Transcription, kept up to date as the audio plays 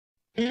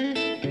We can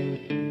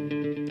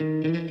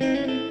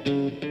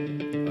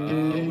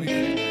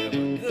have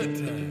a good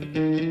time.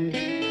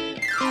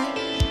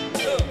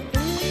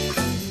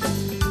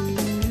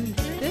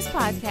 This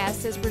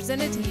podcast is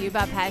presented to you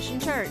by Passion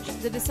Church,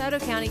 the DeSoto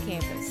County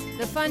campus,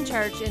 the fun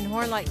church in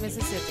Horn Lake,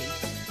 Mississippi.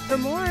 For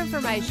more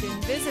information,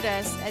 visit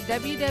us at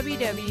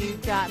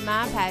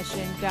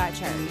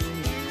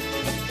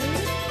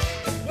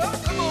www.mypassion.church.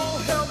 Well, come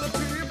on, help me,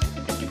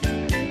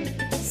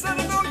 people. Said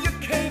I know you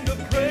came to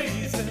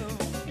praise him.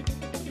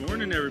 Good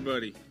morning,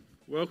 everybody.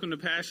 Welcome to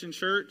Passion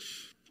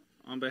Church.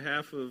 On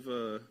behalf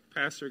of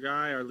Pastor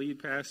Guy, our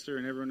lead pastor,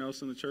 and everyone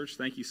else in the church,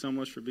 thank you so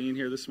much for being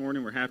here this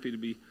morning. We're happy to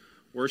be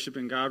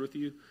worshiping God with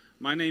you.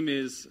 My name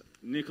is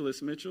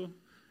Nicholas Mitchell,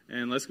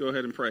 and let's go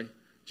ahead and pray.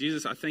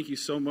 Jesus, I thank you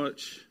so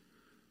much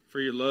for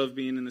your love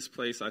being in this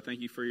place. I thank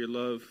you for your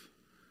love,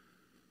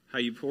 how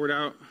you poured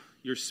out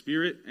your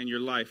spirit and your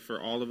life for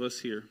all of us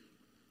here.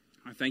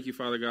 I thank you,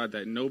 Father God,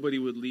 that nobody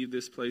would leave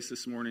this place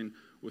this morning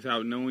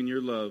without knowing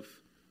your love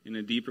in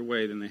a deeper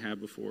way than they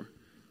have before.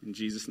 In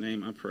Jesus'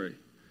 name I pray.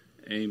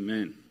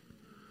 Amen.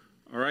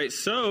 All right,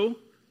 so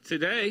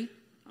today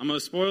I'm going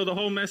to spoil the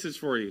whole message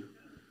for you.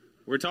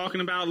 We're talking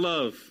about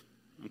love,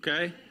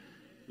 okay?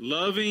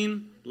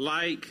 Loving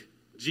like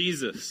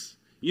Jesus.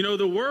 You know,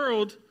 the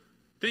world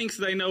thinks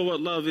they know what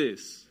love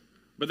is,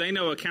 but they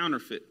know a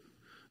counterfeit.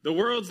 The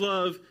world's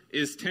love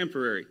is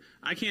temporary.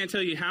 I can't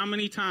tell you how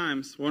many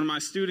times one of my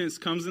students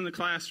comes in the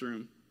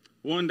classroom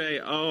one day,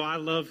 oh, I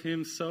love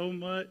him so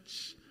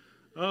much.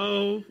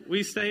 Oh,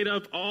 we stayed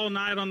up all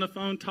night on the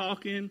phone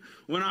talking.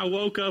 When I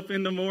woke up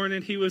in the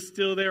morning, he was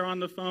still there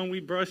on the phone. We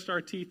brushed our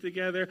teeth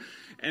together.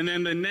 And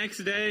then the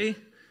next day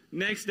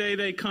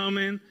they come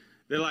in.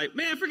 They're like,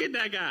 man, forget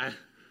that guy.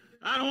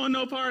 I don't want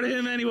no part of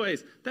him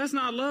anyways. That's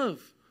not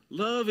love.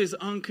 Love is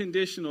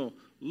unconditional.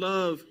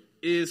 Love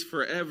is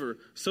forever.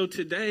 So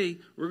today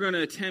we're going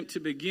to attempt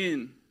to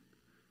begin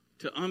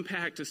to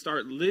unpack, to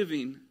start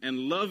living and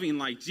loving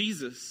like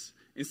Jesus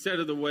instead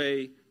of the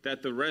way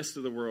that the rest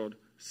of the world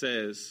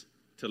says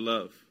to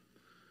love.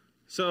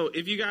 So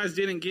if you guys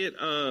didn't get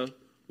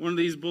one of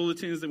these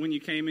bulletins that when you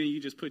came in,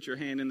 you just put your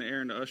hand in the air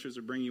and the ushers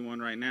will bring you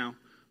one right now.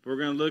 But we're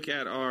going to look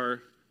at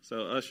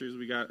so ushers,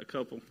 we got a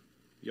couple.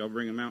 Y'all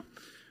bring them out.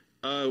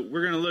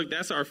 We're going to look,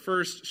 that's our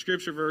first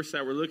scripture verse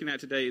that we're looking at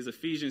today is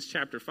Ephesians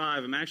chapter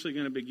 5. I'm actually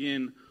going to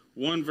begin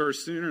one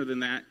verse sooner than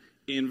that.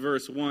 In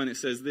verse 1, it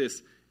says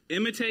this,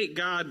 imitate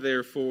God,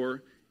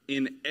 therefore,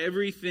 in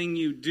everything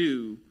you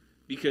do,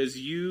 because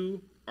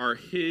you are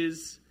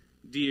his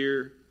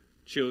dear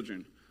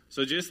children.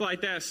 So just like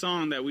that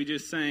song that we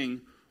just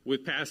sang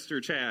with Pastor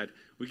Chad,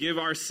 we give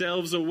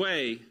ourselves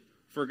away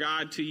for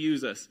God to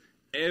use us.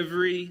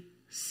 Every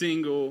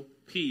single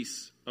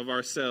piece of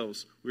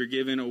ourselves we're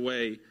giving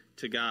away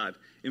to God.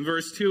 In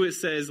verse 2 it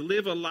says,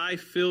 live a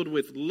life filled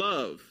with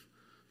love,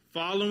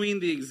 following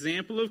the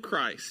example of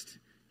Christ.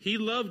 He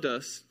loved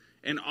us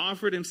and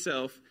offered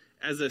himself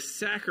as a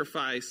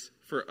sacrifice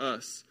for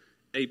us,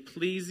 a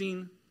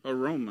pleasing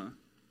aroma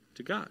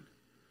to God.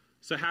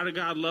 So how did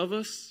God love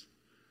us?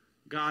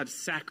 God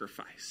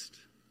sacrificed.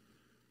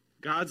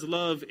 God's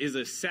love is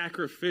a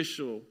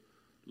sacrificial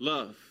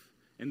love.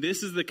 And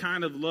this is the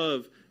kind of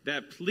love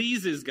that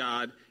pleases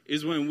God,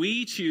 is when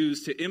we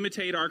choose to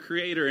imitate our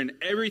Creator in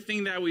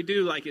everything that we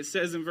do, like it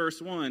says in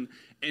verse 1,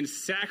 and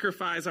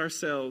sacrifice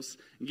ourselves,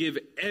 give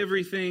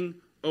everything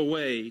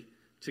away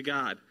to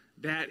God.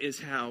 That is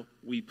how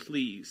we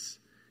please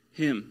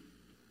him.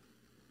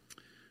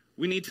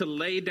 We need to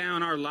lay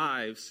down our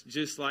lives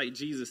just like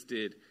Jesus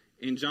did.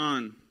 In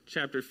John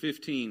chapter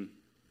 15,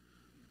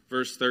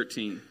 verse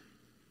 13,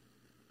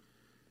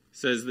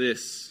 says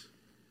this,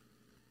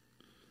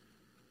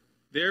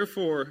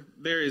 therefore,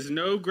 there is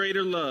no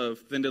greater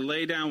love than to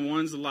lay down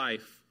one's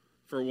life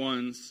for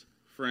one's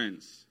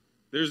friends.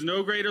 There's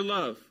no greater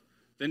love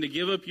than to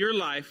give up your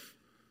life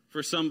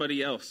for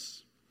somebody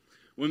else.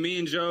 When me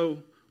and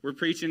Joe were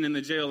preaching in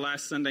the jail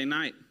last Sunday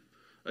night,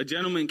 a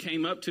gentleman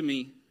came up to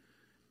me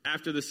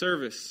after the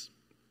service,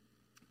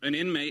 an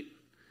inmate,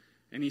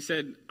 and he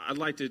said, I'd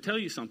like to tell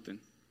you something.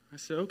 I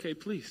said, okay,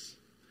 please.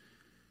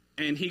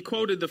 And he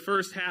quoted the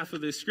first half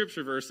of this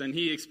scripture verse, and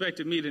he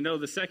expected me to know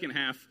the second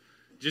half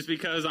just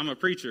because I'm a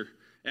preacher.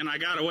 And I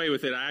got away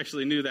with it. I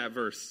actually knew that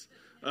verse.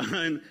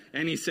 And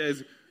he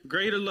says,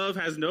 greater love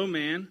has no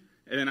man.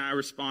 And then I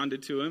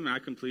responded to him, and I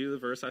completed the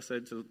verse. I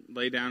said to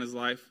lay down his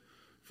life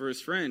for his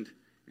friend.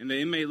 And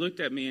the inmate looked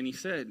at me, and he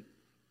said,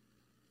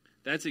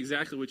 that's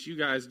exactly what you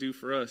guys do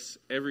for us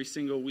every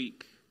single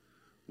week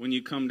when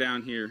you come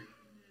down here.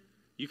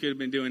 You could have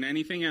been doing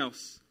anything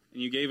else,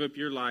 and you gave up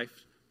your life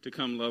to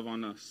come love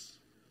on us.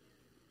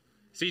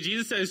 See,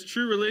 Jesus says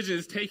true religion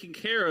is taking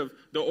care of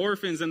the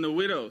orphans and the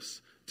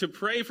widows, to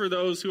pray for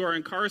those who are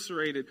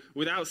incarcerated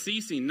without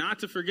ceasing, not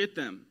to forget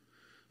them.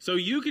 So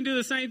you can do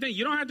the same thing.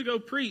 You don't have to go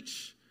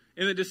preach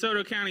in the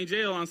DeSoto County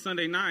Jail on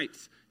Sunday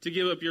nights to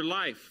give up your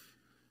life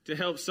to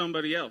help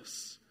somebody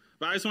else.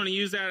 But I just want to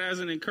use that as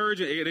an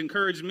encouragement. It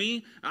encouraged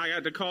me. I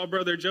got to call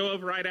Brother Joe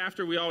up right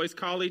after. We always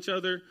call each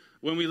other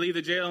when we leave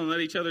the jail and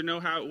let each other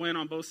know how it went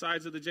on both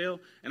sides of the jail.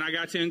 And I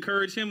got to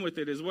encourage him with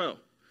it as well.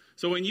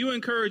 So when you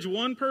encourage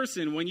one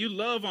person, when you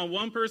love on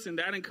one person,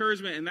 that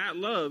encouragement and that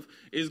love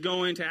is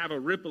going to have a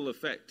ripple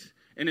effect.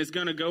 And it's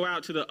going to go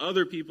out to the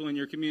other people in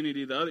your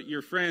community,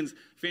 your friends,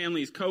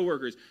 families,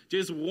 coworkers.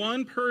 Just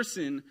one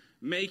person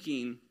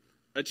making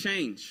a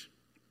change.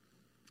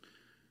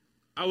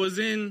 I was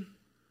in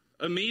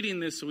a meeting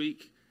this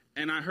week,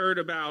 and I heard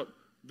about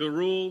the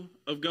rule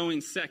of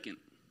going second.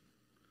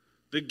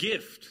 The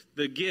gift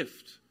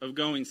of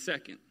going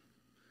second.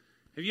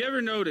 Have you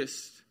ever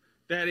noticed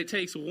that it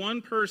takes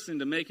one person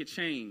to make a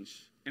change,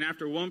 and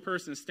after one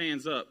person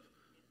stands up,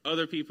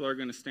 other people are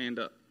going to stand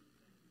up?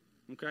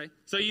 Okay?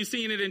 So you've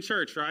seen it in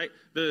church, right?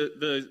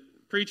 The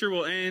preacher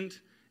will end.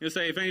 He'll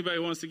say, if anybody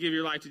wants to give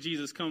your life to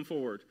Jesus, come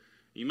forward.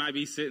 You might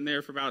be sitting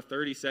there for about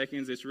 30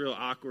 seconds. It's real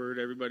awkward.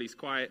 Everybody's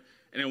quiet.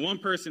 And then one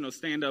person will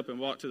stand up and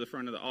walk to the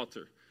front of the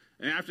altar.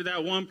 And after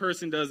that one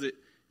person does it,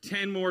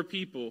 10 more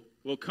people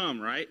will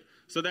come, right?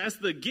 So that's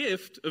the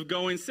gift of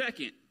going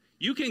second.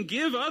 You can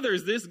give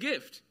others this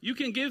gift. You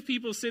can give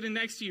people sitting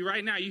next to you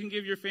right now. You can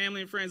give your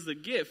family and friends the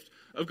gift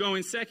of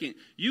going second.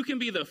 You can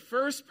be the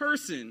first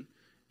person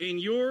in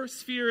your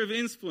sphere of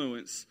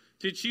influence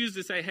to choose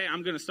to say, hey,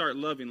 I'm going to start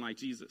loving like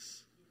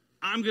Jesus.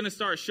 I'm going to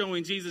start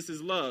showing Jesus'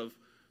 love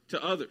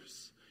to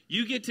others.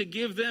 You get to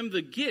give them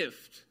the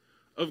gift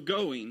of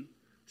going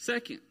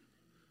second.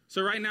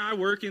 So right now I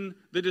work in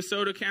the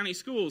DeSoto County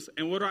schools.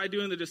 And what do I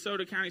do in the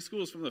DeSoto County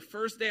schools? From the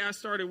first day I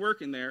started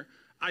working there,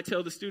 I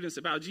tell the students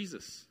about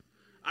Jesus.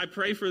 I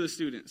pray for the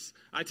students.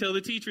 I tell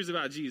the teachers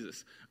about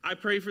Jesus. I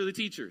pray for the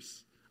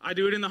teachers. I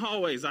do it in the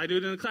hallways. I do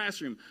it in the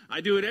classroom.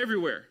 I do it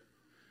everywhere.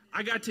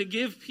 I got to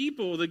give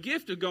people the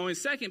gift of going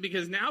second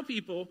because now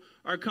people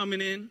are coming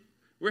in.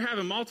 We're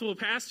having multiple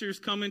pastors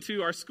come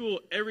into our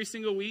school every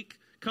single week,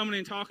 coming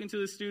and talking to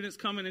the students,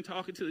 coming and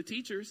talking to the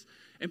teachers.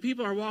 And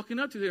people are walking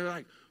up to them, they're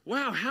like,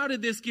 wow, how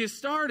did this get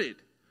started?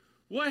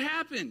 What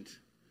happened?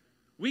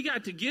 We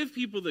got to give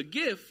people the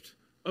gift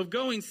of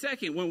going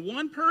second. When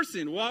one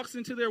person walks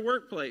into their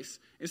workplace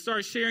and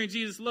starts sharing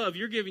Jesus' love,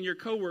 you're giving your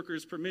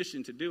coworkers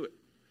permission to do it.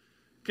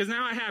 Because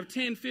now I have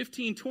 10,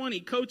 15, 20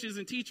 coaches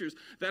and teachers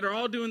that are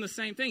all doing the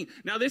same thing.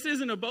 Now, this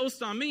isn't a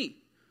boast on me.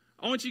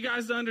 I want you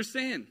guys to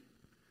understand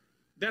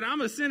that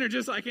I'm a sinner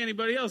just like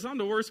anybody else. I'm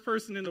the worst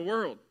person in the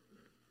world.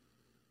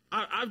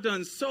 I've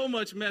done so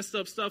much messed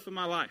up stuff in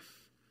my life.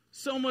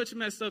 So much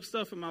messed up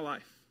stuff in my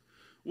life.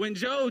 When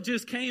Joe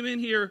just came in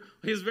here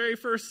his very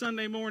first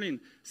Sunday morning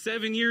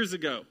 7 years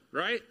ago,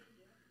 right?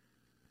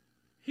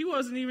 He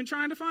wasn't even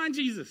trying to find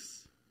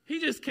Jesus. He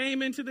just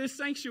came into this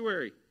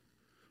sanctuary.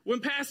 When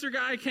Pastor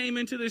Guy came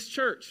into this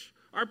church,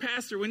 our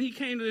pastor, when he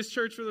came to this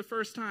church for the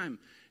first time,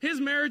 his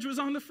marriage was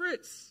on the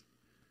fritz.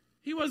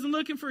 He wasn't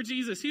looking for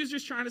Jesus. He was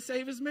just trying to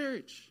save his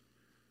marriage.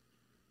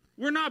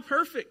 We're not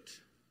perfect.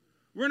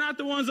 We're not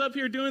the ones up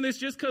here doing this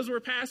just because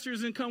we're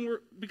pastors and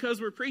because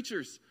we're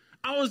preachers.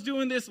 I was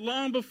doing this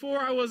long before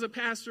I was a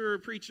pastor or a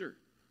preacher.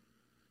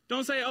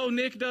 Don't say, oh,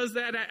 Nick does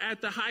that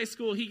at the high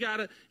school. He got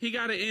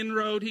an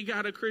inroad. He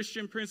got a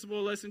Christian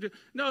principle lesson.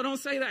 No, don't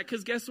say that,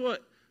 because guess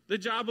what? The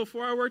job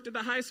before I worked at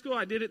the high school,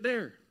 I did it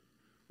there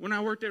when I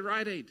worked at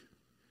Rite Aid.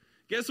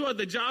 Guess what?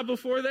 The job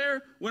before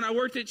there, when I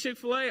worked at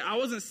Chick-fil-A, I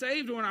wasn't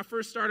saved when I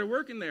first started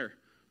working there.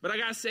 But I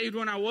got saved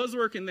when I was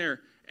working there,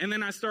 and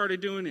then I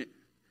started doing it.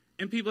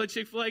 And people at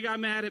Chick-fil-A got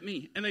mad at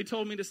me, and they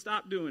told me to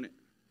stop doing it.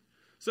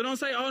 So don't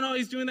say, oh, no,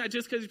 he's doing that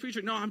just because he's a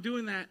preacher. No, I'm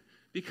doing that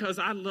because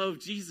I love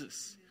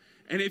Jesus.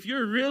 And if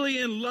you're really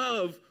in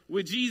love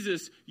with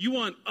Jesus, you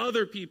want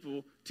other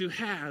people to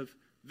have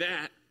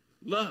that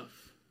love.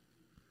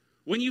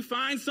 When you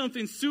find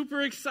something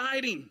super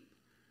exciting,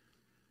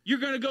 you're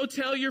going to go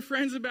tell your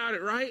friends about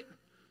it, right?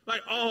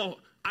 Like, oh,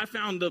 I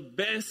found the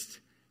best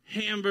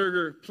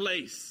hamburger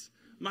place.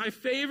 My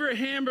favorite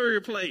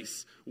hamburger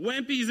place,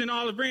 Wimpy's in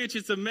Olive Branch.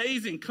 It's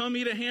amazing. Come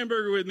eat a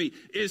hamburger with me.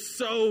 It's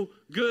so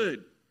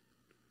good.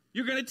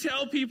 You're going to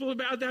tell people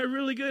about that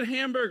really good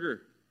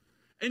hamburger,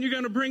 and you're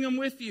going to bring them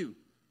with you.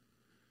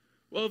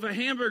 Well, if a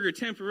hamburger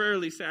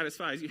temporarily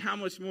satisfies you, how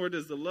much more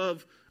does the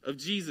love of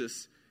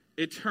Jesus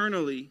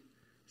eternally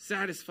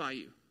satisfy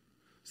you?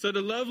 So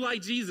to love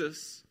like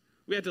Jesus,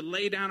 we have to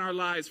lay down our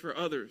lives for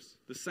others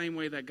the same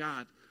way that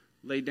God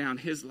laid down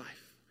his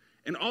life.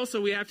 And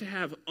also we have to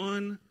have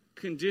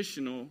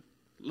unconditional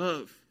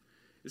love.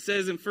 It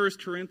says in 1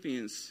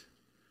 Corinthians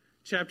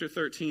chapter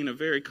 13, a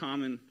very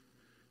common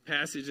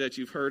passage that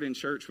you've heard in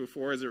church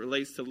before as it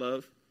relates to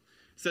love.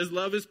 It says,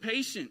 love is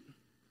patient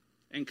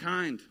and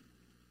kind.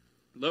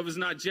 Love is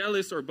not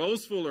jealous or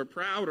boastful or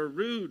proud or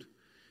rude.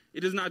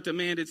 It does not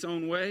demand its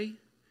own way.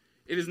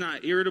 It is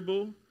not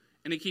irritable,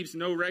 and it keeps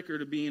no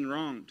record of being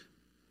wronged.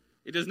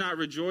 It does not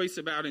rejoice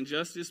about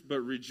injustice,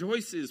 but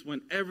rejoices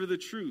whenever the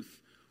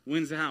truth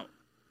wins out.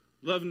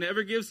 Love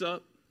never gives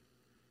up,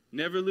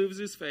 never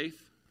loses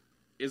faith,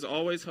 is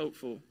always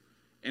hopeful,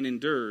 and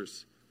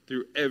endures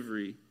through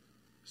every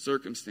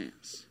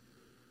circumstance.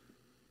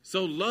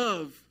 So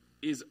love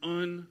is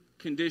unconditional.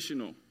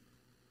 conditional.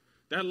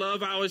 That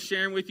love I was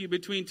sharing with you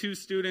between two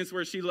students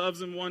where she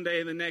loves him one day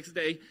and the next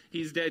day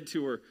he's dead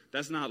to her,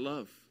 that's not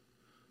love.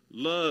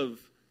 Love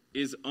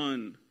is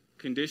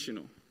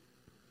unconditional.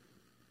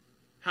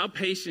 How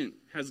patient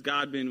has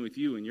God been with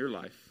you in your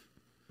life?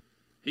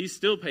 He's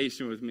still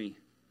patient with me.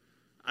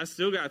 I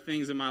still got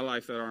things in my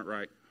life that aren't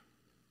right.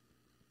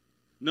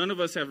 None of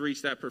us have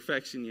reached that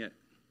perfection yet.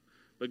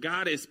 But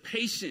God is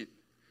patient,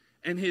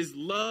 and his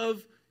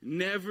love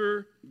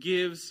never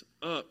gives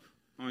up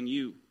on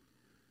you.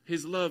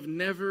 His love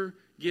never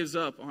gives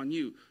up on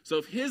you. So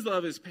if his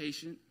love is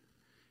patient,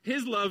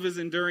 his love is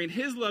enduring,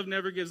 his love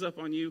never gives up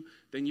on you,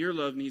 then your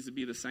love needs to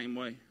be the same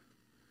way.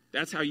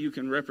 That's how you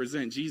can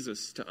represent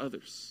Jesus to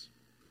others,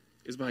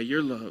 is by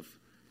your love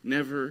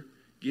never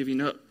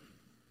giving up.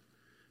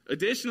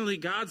 Additionally,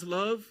 God's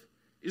love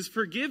is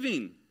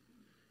forgiving.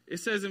 It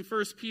says in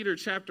 1 Peter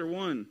chapter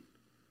 1,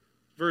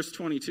 verse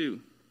 22.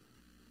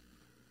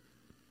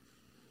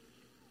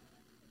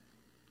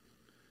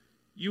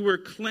 You were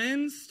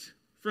cleansed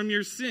from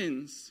your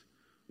sins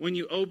when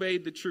you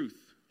obeyed the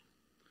truth.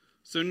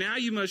 So now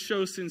you must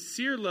show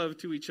sincere love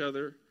to each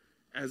other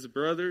as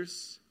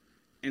brothers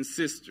and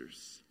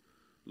sisters.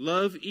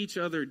 Love each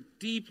other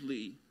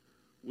deeply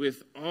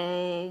with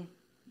all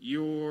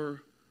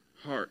your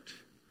heart.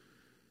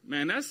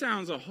 Man, that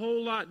sounds a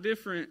whole lot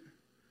different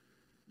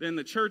than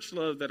the church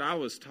love that I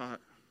was taught.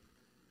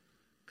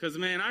 Because,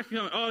 man, I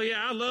come, oh,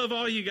 yeah, I love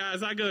all you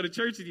guys. I go to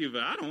church with you,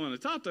 but I don't want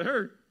to talk to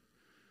her.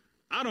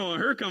 I don't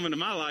want her coming to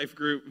my life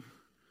group.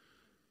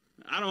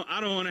 I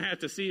don't want to have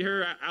to see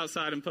her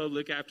outside in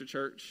public after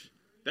church.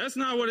 That's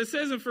not what it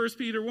says in 1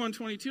 Peter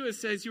 1:22. It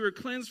says you were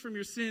cleansed from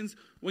your sins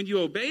when you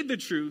obeyed the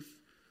truth.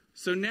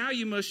 So now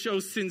you must show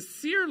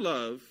sincere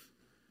love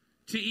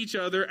to each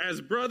other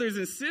as brothers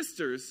and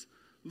sisters.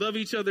 Love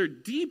each other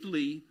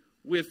deeply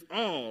with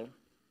all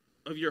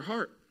of your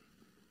heart.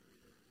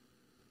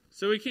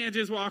 So we can't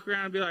just walk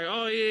around and be like,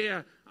 oh,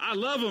 yeah, I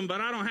love them,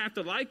 but I don't have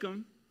to like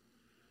them.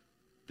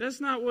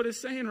 That's not what it's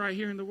saying right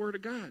here in the Word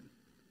of God.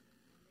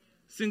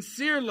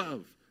 Sincere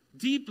love,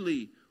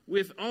 deeply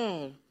with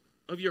all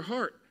of your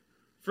heart.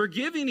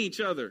 Forgiving each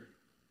other.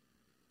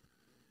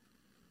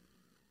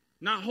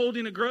 Not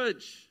holding a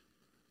grudge.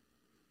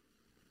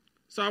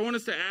 So I want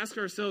us to ask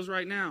ourselves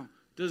right now,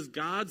 does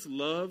God's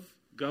love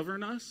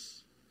govern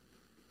us?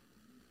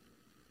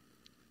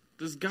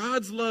 Does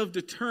God's love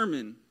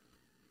determine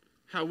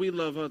how we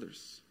love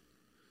others?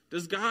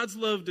 Does God's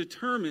love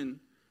determine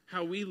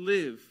how we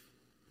live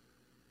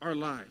our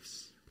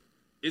lives?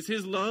 Is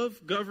his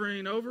love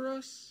governing over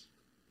us?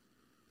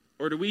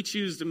 Or do we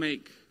choose to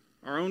make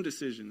our own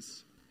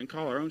decisions and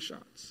call our own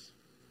shots?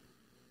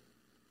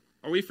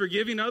 Are we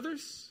forgiving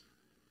others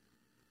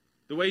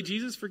the way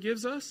Jesus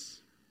forgives us?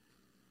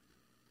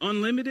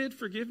 Unlimited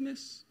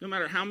forgiveness, no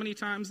matter how many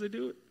times they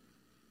do it?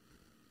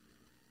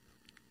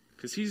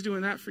 Because he's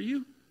doing that for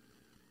you.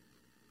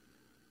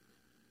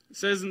 It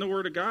says in the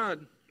Word of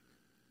God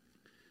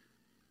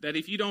that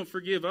if you don't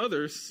forgive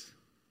others,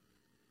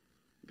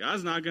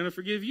 God's not going to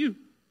forgive you.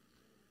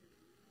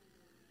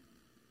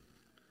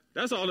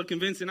 That's all the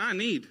convincing I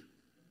need.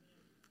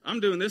 I'm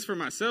doing this for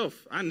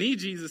myself. I need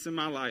Jesus in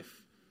my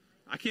life.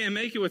 I can't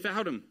make it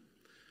without him.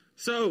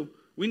 So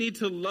we need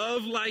to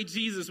love like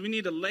Jesus. We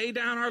need to lay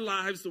down our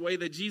lives the way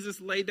that Jesus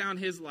laid down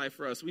his life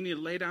for us. We need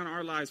to lay down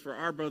our lives for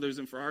our brothers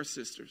and for our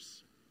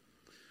sisters.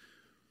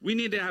 We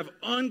need to have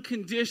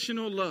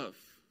unconditional love,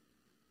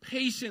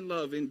 patient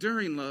love,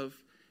 enduring love,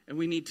 and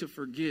we need to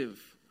forgive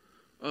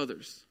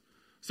others.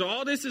 So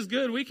all this is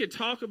good. We could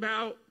talk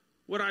about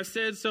what I've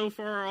said so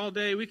far all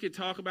day. We could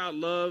talk about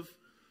love.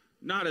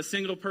 Not a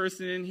single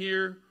person in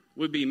here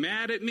would be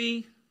mad at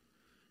me.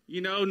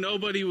 You know,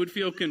 nobody would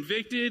feel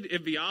convicted.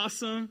 It'd be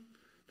awesome.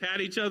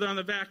 Pat each other on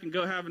the back and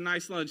go have a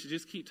nice lunch and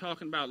just keep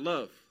talking about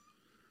love.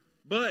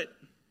 But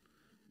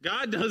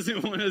God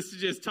doesn't want us to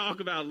just talk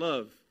about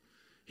love.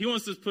 He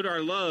wants us to put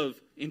our love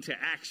into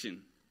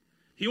action.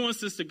 He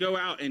wants us to go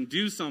out and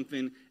do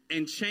something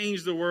and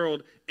change the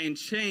world and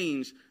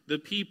change the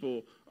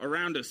people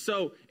around us.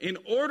 So in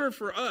order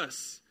for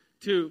us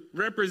to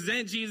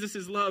represent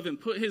Jesus' love and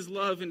put his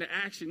love into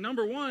action,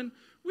 number one,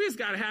 we just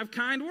got to have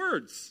kind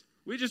words.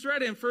 We just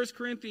read it in 1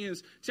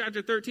 Corinthians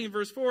chapter 13,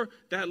 verse 4,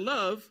 that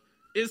love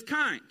is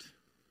kind.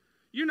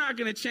 You're not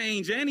going to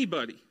change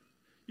anybody.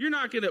 You're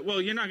not going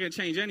to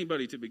change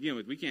anybody to begin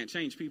with. We can't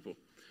change people.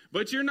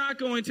 But you're not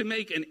going to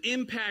make an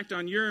impact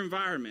on your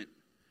environment.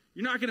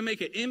 You're not going to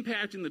make an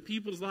impact in the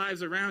people's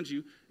lives around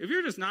you if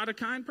you're just not a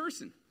kind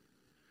person.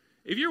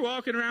 If you're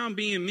walking around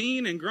being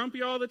mean and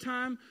grumpy all the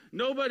time,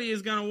 nobody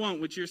is going to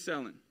want what you're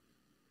selling.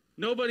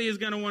 Nobody is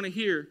going to want to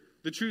hear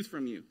the truth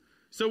from you.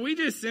 So we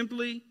just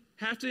simply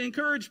have to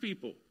encourage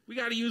people. We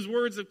got to use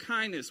words of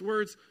kindness,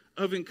 words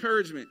of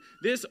encouragement.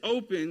 This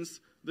opens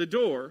the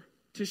door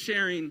to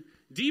sharing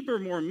deeper,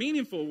 more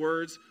meaningful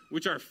words,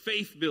 which are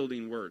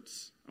faith-building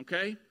words,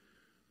 okay?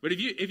 But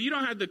if you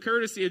don't have the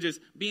courtesy of just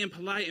being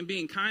polite and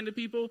being kind to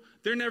people,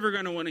 they're never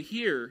going to want to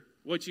hear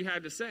what you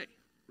had to say,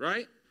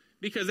 right?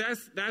 Because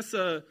that's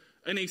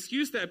an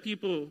excuse that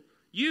people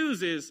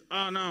use is,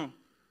 oh, no,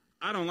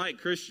 I don't like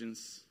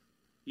Christians.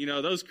 You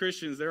know, those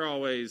Christians, they're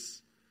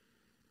always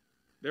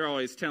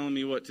telling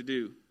me what to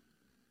do.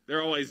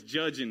 They're always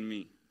judging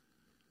me,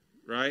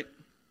 right?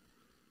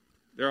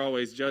 They're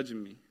always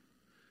judging me.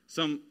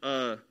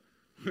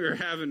 We were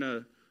having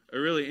a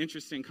really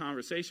interesting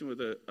conversation with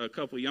a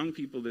couple young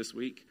people this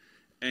week,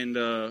 and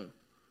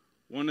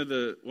one of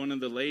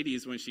the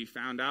ladies, when she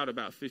found out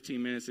about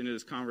 15 minutes into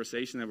this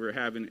conversation that we were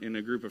having in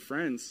a group of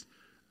friends,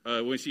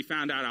 when she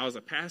found out I was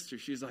a pastor,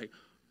 she's like,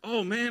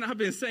 "Oh man, I've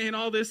been saying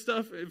all this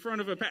stuff in front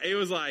of a pastor."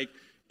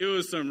 It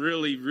was some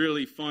really,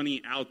 really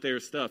funny out there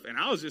stuff, and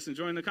I was just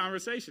enjoying the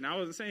conversation. I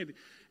wasn't saying anything.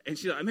 And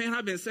she's like, "Man,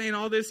 I've been saying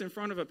all this in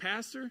front of a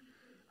pastor."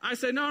 I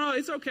said, No,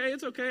 it's okay.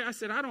 I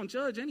said, "I don't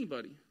judge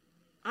anybody.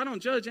 I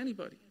don't judge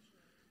anybody."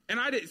 And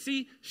I didn't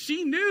see,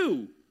 she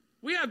knew.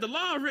 We have the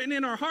law written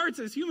in our hearts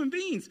as human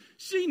beings.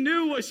 She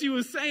knew what she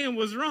was saying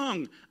was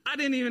wrong. I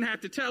didn't even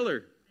have to tell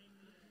her.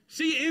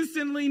 She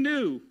instantly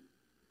knew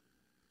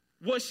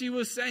what she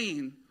was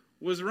saying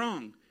was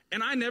wrong.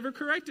 And I never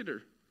corrected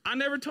her. I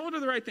never told her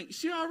the right thing.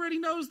 She already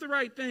knows the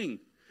right thing.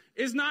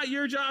 It's not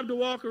your job to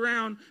walk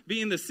around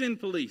being the sin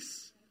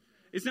police.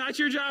 It's not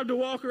your job to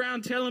walk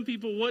around telling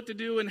people what to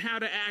do and how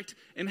to act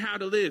and how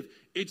to live.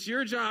 It's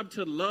your job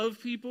to love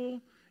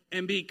people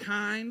and be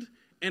kind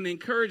and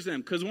encourage them.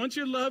 Because once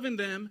you're loving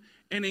them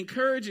and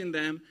encouraging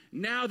them,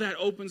 now that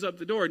opens up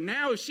the door.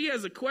 Now if she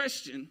has a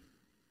question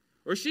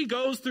or she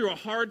goes through a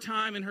hard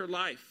time in her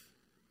life,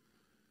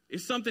 if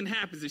something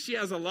happens, if she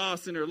has a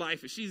loss in her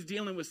life, if she's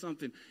dealing with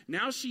something,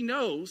 now she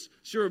knows,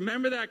 she'll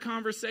remember that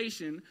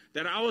conversation,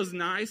 that I was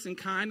nice and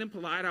kind and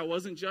polite, I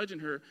wasn't judging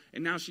her,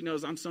 and now she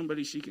knows I'm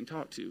somebody she can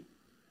talk to.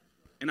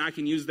 And I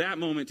can use that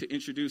moment to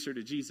introduce her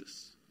to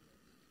Jesus.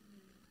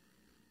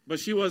 But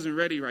she wasn't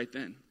ready right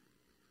then.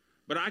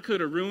 But I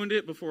could have ruined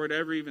it before it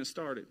ever even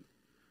started,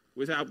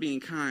 without being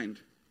kind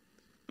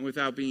and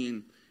without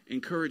being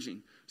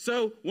encouraging.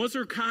 So once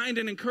we're kind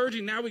and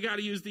encouraging, now we got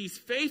to use these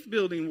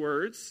faith-building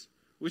words,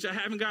 which I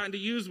haven't gotten to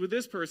use with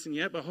this person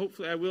yet, but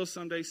hopefully I will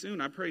someday soon.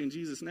 I pray in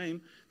Jesus'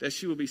 name that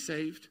she will be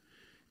saved.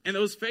 And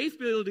those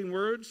faith-building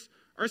words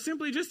are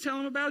simply just tell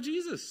them about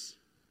Jesus.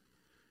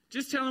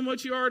 Just tell them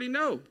what you already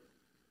know.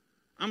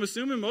 I'm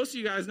assuming most of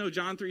you guys know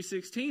John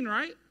 3:16,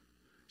 right?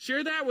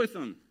 Share that with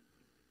them.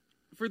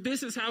 For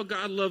this is how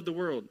God loved the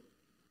world.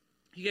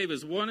 He gave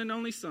his one and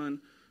only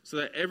Son so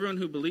that everyone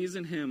who believes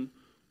in him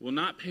will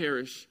not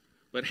perish,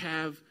 but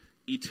have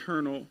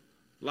eternal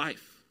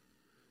life.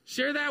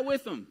 Share that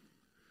with them.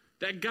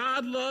 That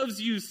God loves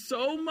you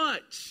so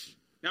much.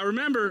 Now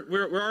remember,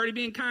 we're already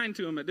being kind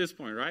to him at this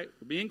point, right?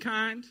 We're being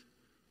kind.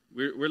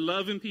 We're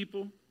loving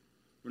people.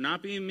 We're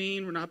not being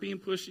mean. We're not being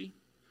pushy.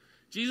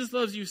 Jesus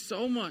loves you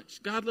so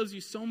much. God loves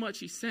you so much.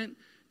 He sent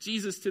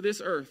Jesus to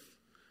this earth,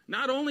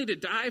 not only to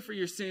die for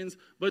your sins,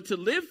 but to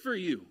live for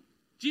you.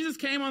 Jesus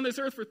came on this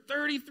earth for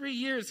 33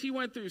 years. He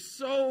went through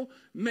so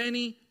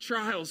many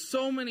trials,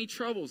 so many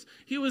troubles.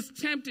 He was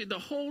tempted the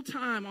whole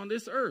time on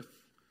this earth.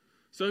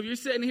 So if you're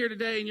sitting here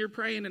today and you're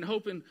praying and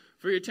hoping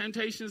for your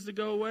temptations to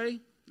go away,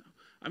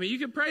 I mean, you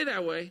can pray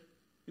that way.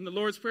 In the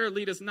Lord's Prayer,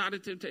 lead us not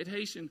into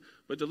temptation,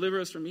 but deliver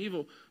us from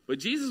evil. But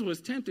Jesus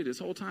was tempted his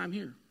whole time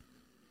here.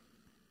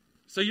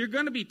 So you're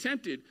going to be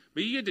tempted,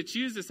 but you get to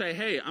choose to say,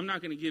 hey, I'm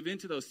not going to give in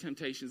to those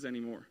temptations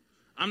anymore.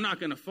 I'm not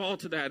going to fall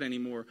to that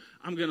anymore.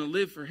 I'm going to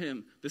live for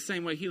him the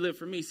same way he lived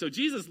for me. So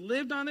Jesus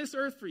lived on this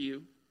earth for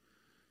you.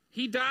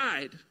 He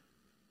died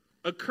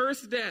a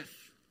cursed death.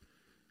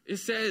 It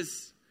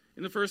says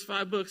in the first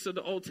 5 books of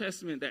the Old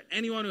Testament that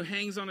anyone who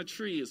hangs on a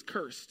tree is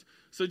cursed.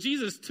 So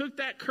Jesus took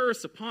that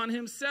curse upon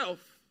himself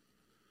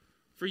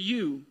for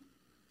you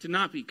to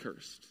not be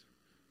cursed.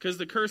 Because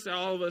the curse that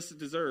all of us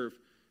deserve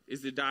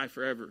is to die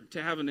forever,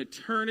 to have an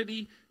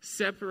eternity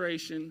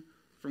separation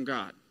from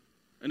God,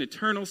 an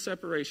eternal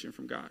separation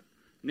from God,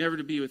 never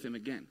to be with him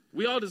again.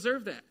 We all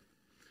deserve that.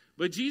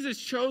 But Jesus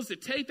chose to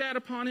take that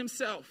upon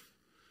himself,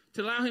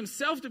 to allow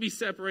himself to be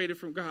separated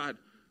from God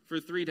for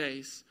 3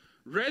 days,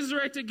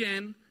 resurrect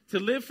again, to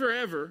live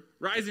forever,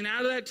 rising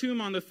out of that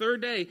tomb on the 3rd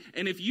day.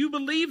 And if you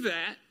believe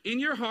that in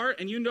your heart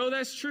and you know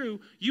that's true,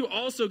 you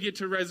also get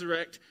to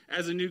resurrect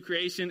as a new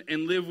creation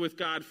and live with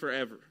God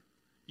forever.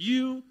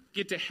 You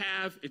get to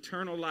have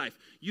eternal life.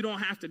 You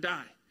don't have to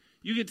die.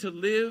 You get to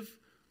live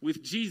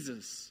with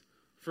Jesus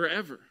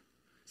forever.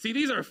 See,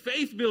 these are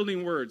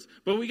faith-building words,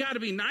 but we got to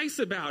be nice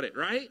about it,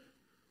 right?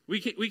 We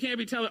can't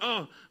be telling,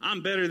 oh,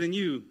 I'm better than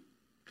you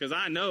because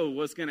I know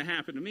what's going to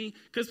happen to me.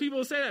 Because people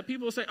will say that.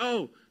 People will say,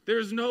 oh,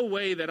 there's no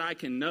way that I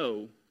can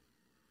know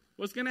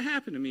what's going to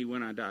happen to me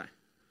when I die.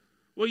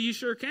 Well, you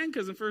sure can,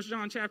 because in 1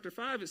 John chapter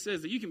 5, it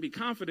says that you can be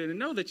confident and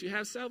know that you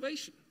have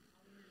salvation.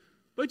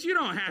 But you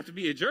don't have to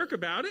be a jerk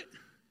about it.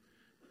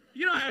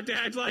 You don't have to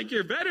act like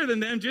you're better than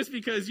them just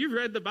because you've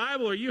read the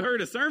Bible or you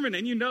heard a sermon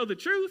and you know the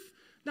truth.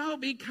 No,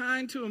 be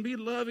kind to them. Be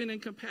loving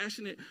and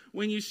compassionate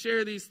when you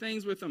share these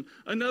things with them.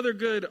 Another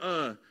good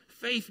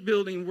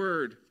faith-building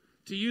word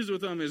to use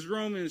with them is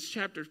Romans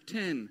chapter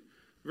 10,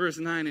 verse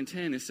 9 and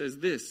 10. It says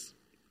this: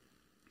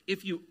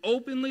 if you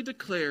openly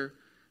declare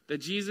that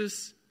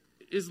Jesus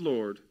is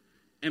Lord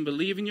and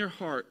believe in your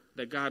heart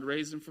that God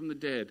raised him from the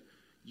dead,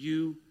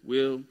 you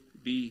will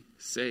be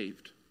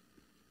saved.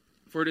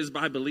 For it is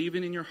by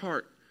believing in your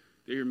heart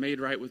that you're made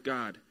right with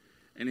God,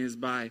 and it is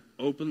by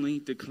openly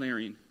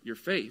declaring your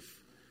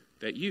faith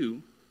that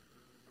you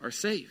are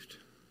saved.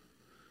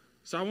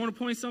 So I want to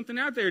point something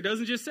out there. It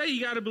doesn't just say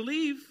you got to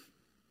believe.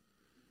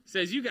 It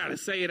says you got to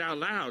say it out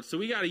loud. So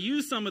we got to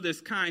use some of this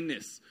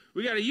kindness.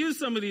 We got to use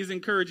some of these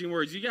encouraging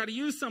words. You got to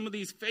use some of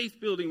these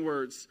faith-building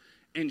words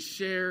and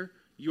share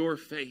your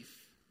faith.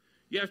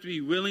 You have to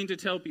be willing to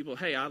tell people,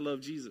 hey, I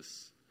love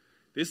Jesus.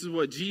 This is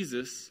what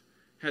Jesus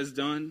has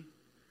done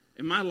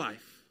in my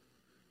life.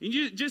 And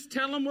you just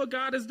tell them what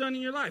God has done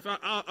in your life.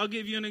 I'll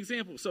give you an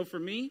example. So for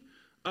me,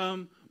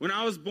 when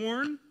I was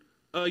born,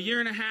 a year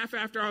and a half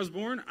after I was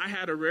born, I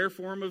had a rare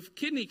form of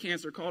kidney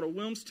cancer called a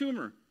Wilms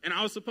tumor, and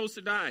I was supposed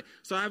to die.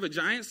 So I have a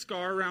giant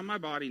scar around my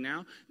body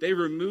now. They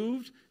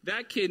removed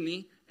that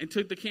kidney and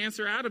took the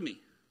cancer out of me.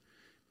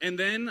 And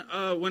then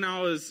when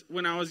I was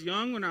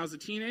young, when I was a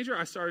teenager,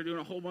 I started doing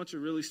a whole bunch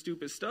of really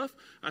stupid stuff.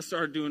 I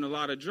started doing a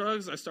lot of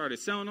drugs. I started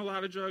selling a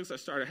lot of drugs. I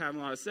started having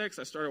a lot of sex.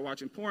 I started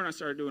watching porn. I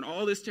started doing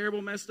all this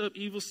terrible, messed up,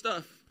 evil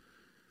stuff.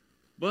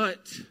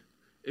 But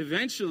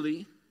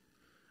eventually,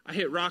 I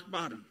hit rock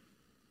bottom.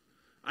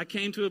 I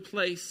came to a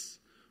place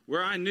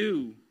where I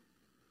knew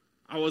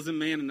I wasn't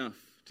man enough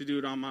to do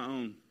it on my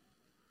own.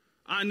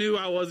 I knew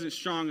I wasn't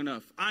strong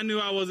enough. I knew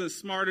I wasn't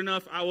smart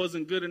enough. I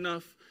wasn't good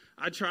enough.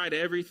 I tried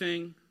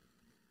everything,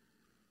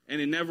 and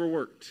it never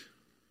worked.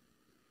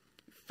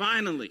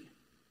 Finally,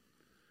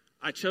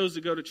 I chose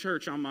to go to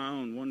church on my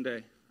own one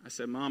day. I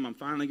said, Mom, I'm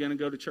finally going to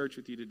go to church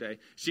with you today.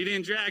 She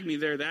didn't drag me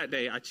there that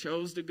day. I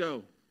chose to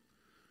go.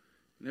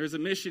 And there's a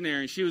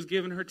missionary, and she was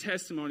giving her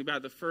testimony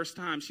about the first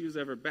time she was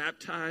ever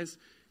baptized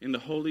in the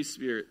Holy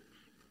Spirit.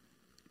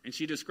 And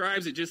she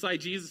describes it just like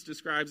Jesus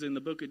describes it in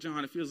the book of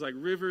John. It feels like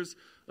rivers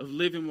of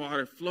living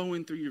water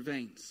flowing through your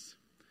veins.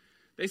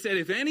 They said,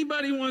 if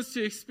anybody wants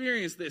to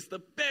experience this,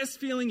 the best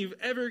feeling you've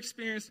ever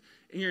experienced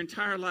in your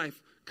entire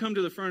life, come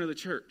to the front of the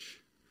church.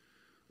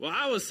 Well,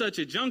 I was such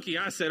a junkie,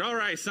 I said, all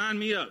right, sign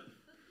me up.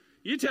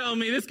 You telling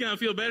me this is going to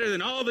feel better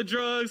than all the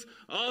drugs,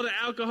 all the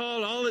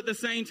alcohol, all at the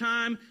same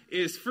time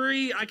is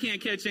free. I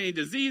can't catch any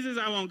diseases.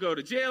 I won't go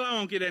to jail. I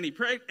won't get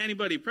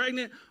anybody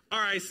pregnant. All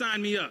right,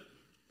 sign me up.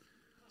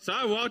 So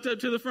I walked up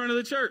to the front of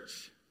the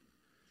church,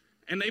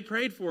 and they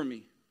prayed for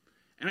me,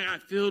 and I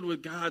got filled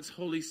with God's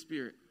Holy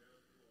Spirit.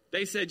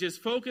 They said,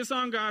 just focus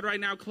on God right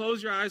now.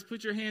 Close your eyes.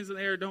 Put your hands in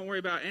the air. Don't worry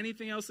about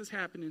anything else that's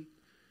happening.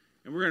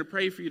 And we're going to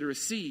pray for you to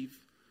receive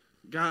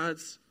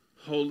God's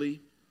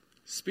Holy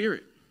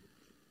Spirit.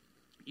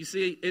 You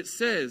see, it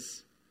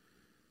says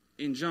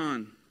in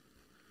John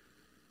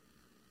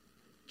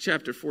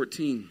chapter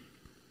 14,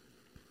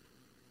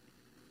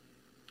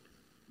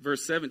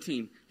 verse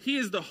 17, He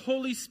is the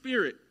Holy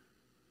Spirit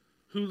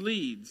who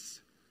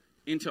leads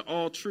into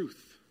all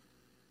truth.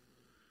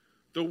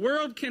 The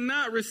world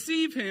cannot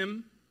receive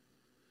him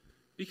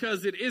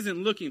because it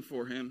isn't looking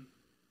for him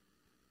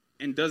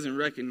and doesn't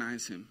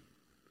recognize him.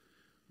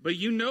 But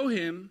you know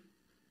him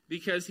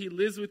because he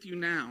lives with you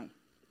now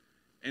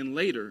and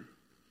later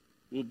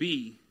will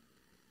be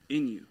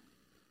in you.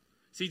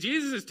 See,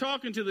 Jesus is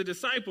talking to the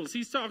disciples.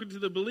 He's talking to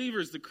the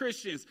believers, the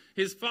Christians,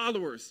 his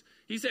followers.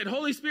 He said,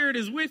 Holy Spirit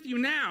is with you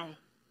now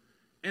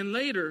and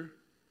later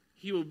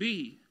he will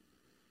be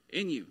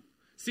in you.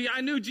 See,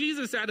 I knew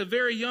Jesus at a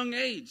very young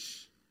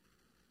age.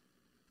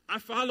 I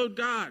followed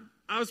God.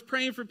 I was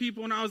praying for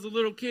people when I was a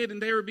little kid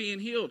and they were being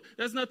healed.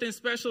 That's nothing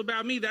special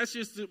about me. That's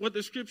just what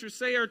the scriptures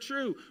say are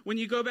true. When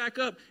you go back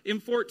up in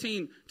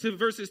 14 to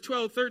verses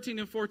 12, 13,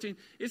 and 14,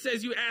 it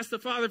says you ask the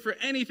Father for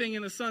anything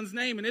in the Son's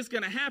name and it's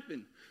going to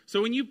happen.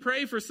 So when you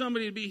pray for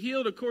somebody to be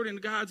healed according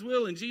to God's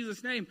will in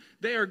Jesus' name,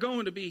 they are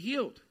going to be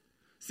healed.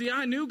 See,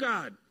 I knew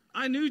God.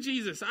 I knew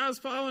Jesus. I was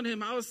following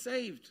him. I was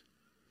saved.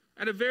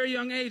 At a very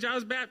young age, I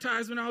was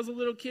baptized when I was a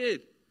little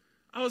kid.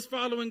 I was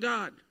following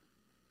God.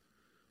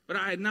 But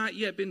I had not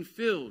yet been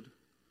filled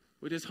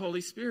with his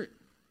Holy Spirit.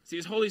 See,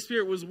 his Holy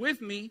Spirit was with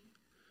me,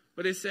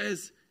 but it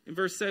says in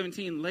verse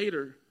 17,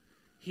 later,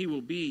 he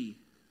will be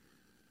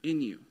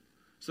in you.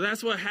 So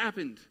that's what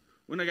happened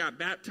when I got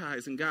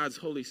baptized in God's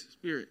Holy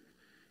Spirit,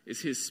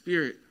 is his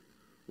Spirit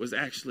was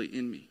actually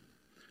in me.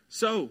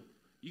 So,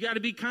 you got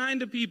to be kind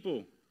to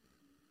people.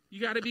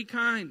 You got to be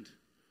kind.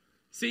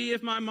 See,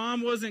 if my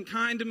mom wasn't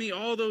kind to me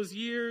all those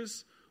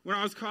years, when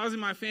I was causing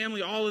my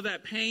family all of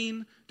that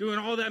pain, doing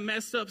all that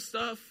messed up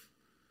stuff,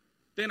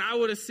 then I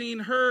would have seen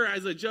her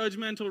as a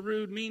judgmental,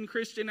 rude, mean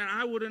Christian, and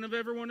I wouldn't have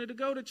ever wanted to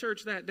go to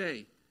church that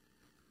day.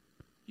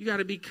 You got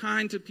to be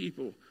kind to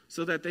people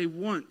so that they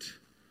want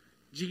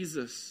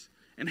Jesus.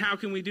 And how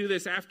can we do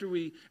this after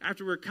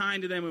we're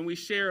kind to them and we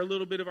share a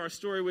little bit of our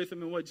story with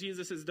them and what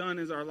Jesus has done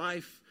in our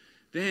life?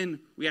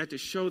 Then we have to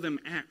show them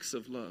acts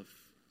of love.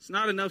 It's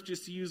not enough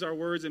just to use our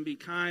words and be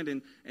kind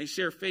and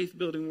share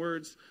faith-building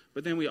words,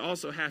 but then we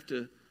also have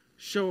to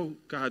show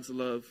God's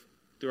love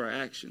through our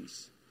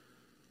actions.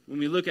 When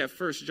we look at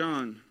 1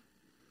 John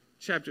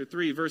chapter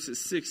 3,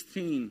 verses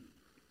 16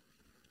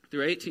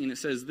 through 18, it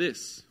says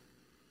this,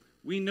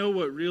 We know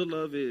what real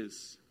love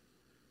is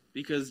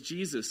because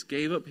Jesus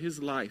gave up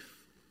his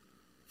life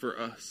for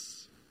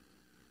us.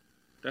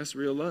 That's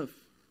real love.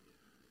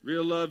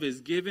 Real love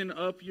is giving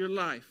up your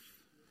life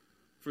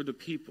for the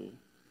people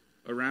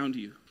around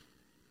you.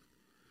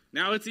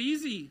 Now, it's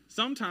easy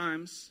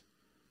sometimes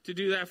to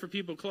do that for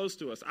people close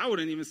to us. I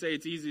wouldn't even say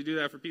it's easy to do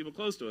that for people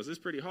close to us. It's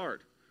pretty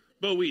hard.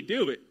 But we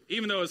do it.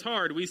 Even though it's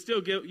hard,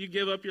 you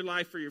give up your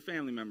life for your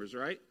family members,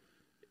 right?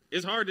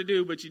 It's hard to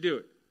do, but you do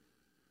it.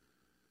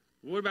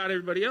 What about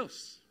everybody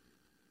else?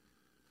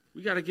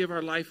 We got to give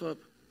our life up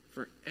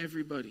for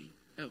everybody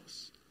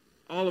else.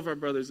 All of our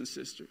brothers and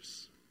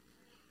sisters.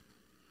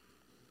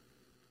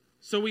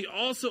 So we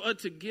also ought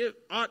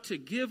to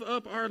give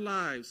up our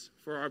lives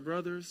for our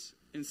brothers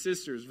and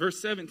sisters.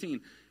 Verse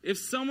 17, if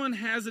someone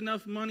has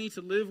enough money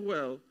to live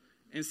well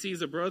and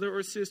sees a brother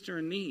or sister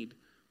in need,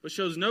 but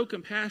shows no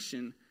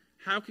compassion,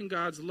 how can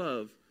God's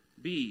love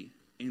be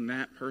in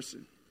that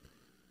person?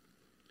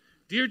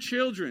 Dear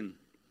children,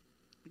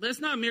 let's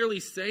not merely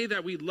say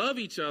that we love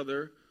each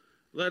other.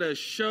 Let us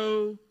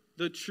show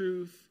the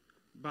truth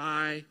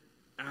by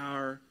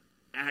our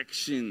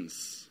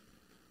actions.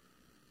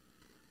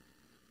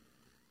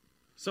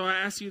 So I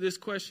ask you this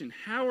question.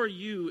 How are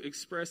you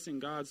expressing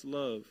God's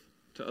love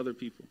to other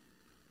people?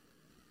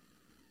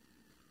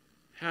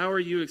 How are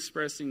you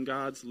expressing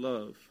God's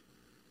love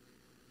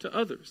to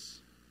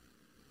others?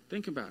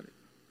 Think about it.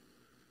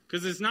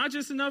 Because it's not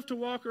just enough to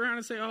walk around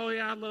and say, oh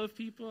yeah, I love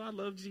people. I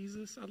love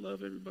Jesus. I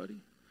love everybody.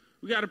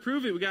 We got to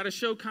prove it. We got to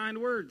show kind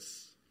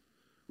words.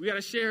 We got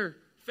to share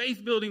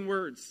faith-building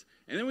words.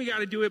 And then we got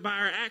to do it by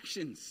our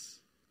actions.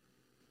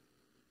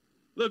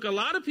 Look, a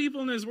lot of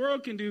people in this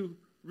world can do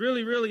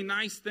really, really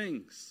nice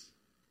things.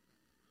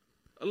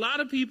 A lot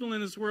of people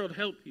in this world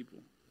help people.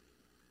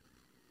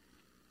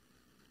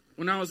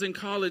 When I was in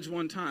college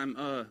one time,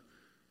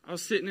 I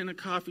was sitting in a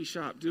coffee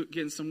shop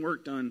getting some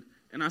work done,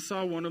 and I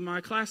saw one of my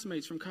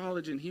classmates from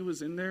college, and he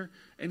was in there,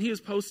 and he was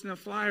posting a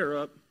flyer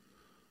up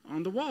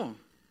on the wall.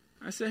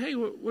 I said, hey,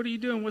 what are you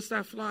doing? What's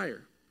that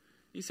flyer?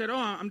 He said, oh,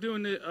 I'm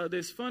doing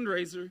this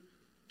fundraiser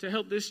to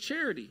help this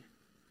charity.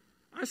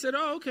 I said,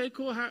 oh, okay,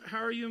 cool.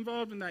 How are you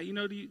involved in that? You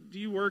know, do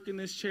you work in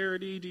this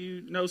charity? Do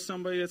you know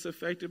somebody that's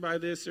affected by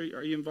this? Or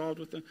are you involved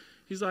with them?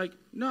 He's like,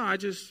 no, I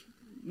just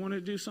want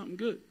to do something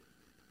good.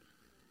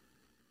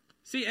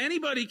 See,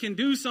 anybody can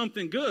do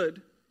something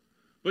good,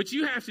 but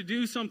you have to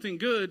do something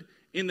good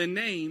in the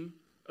name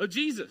of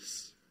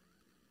Jesus.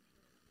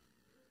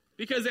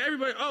 Because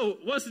everybody, oh,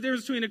 what's the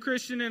difference between a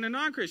Christian and a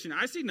non-Christian?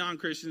 I see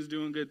non-Christians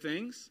doing good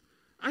things.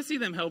 I see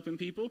them helping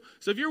people.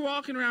 So if you're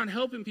walking around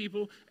helping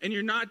people and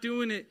you're not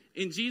doing it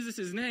in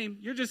Jesus' name,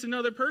 you're just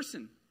another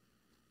person.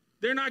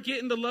 They're not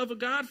getting the love of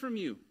God from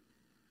you.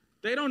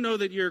 They don't know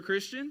that you're a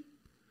Christian.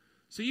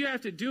 So you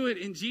have to do it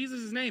in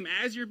Jesus' name.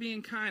 As you're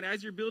being kind,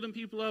 as you're building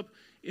people up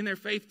in their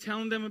faith,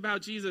 telling them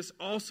about Jesus,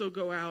 also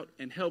go out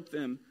and help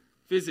them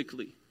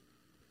physically.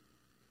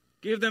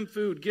 Give them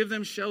food, give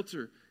them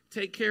shelter,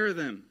 take care of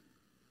them.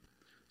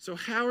 So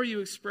how are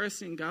you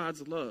expressing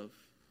God's love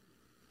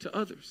to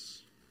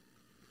others?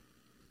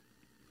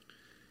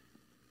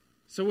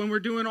 So when we're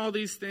doing all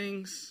these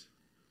things,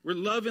 we're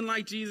loving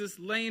like Jesus,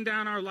 laying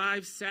down our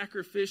lives,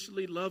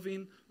 sacrificially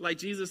loving like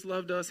Jesus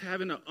loved us,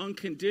 having an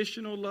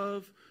unconditional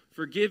love,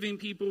 forgiving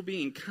people,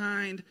 being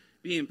kind,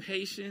 being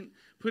patient,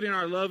 putting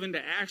our love into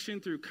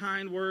action through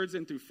kind words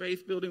and through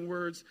faith-building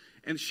words,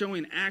 and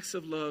showing acts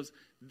of love.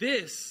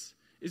 This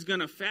is going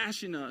to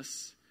fashion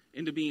us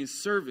into being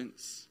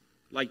servants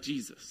like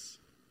Jesus,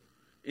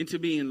 into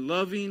being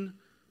loving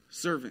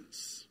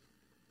servants,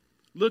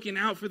 looking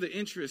out for the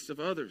interests of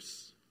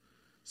others.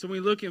 So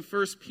when we look in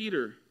 1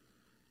 Peter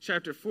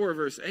chapter 4,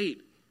 verse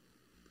 8,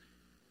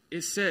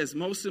 it says,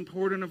 most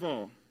important of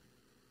all,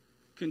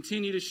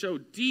 continue to show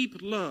deep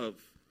love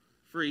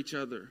for each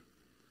other,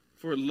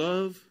 for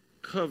love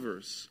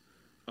covers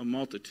a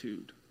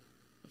multitude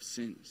of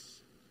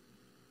sins.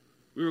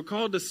 We were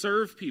called to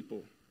serve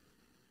people.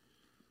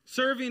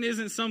 Serving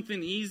isn't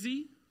something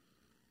easy.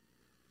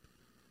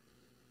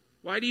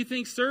 Why do you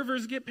think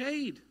servers get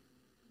paid?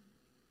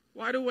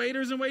 Why do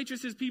waiters and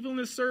waitresses, people in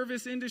the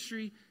service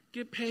industry,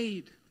 get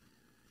paid?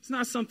 It's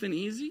not something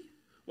easy.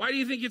 Why do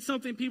you think it's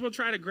something people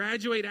try to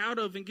graduate out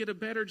of and get a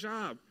better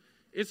job?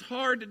 It's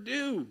hard to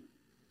do,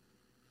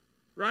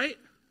 right?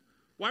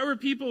 Why were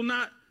people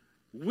not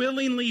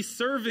willingly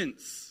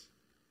servants,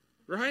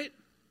 right?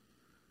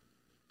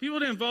 People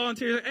didn't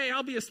volunteer, hey,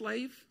 I'll be a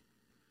slave.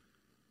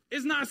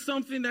 It's not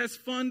something that's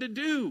fun to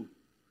do,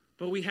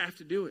 but we have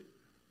to do it.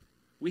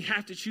 We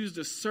have to choose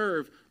to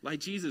serve like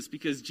Jesus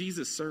because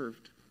Jesus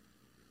served.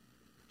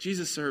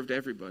 Jesus served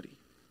everybody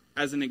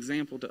as an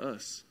example to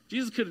us.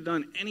 Jesus could have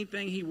done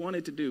anything he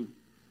wanted to do.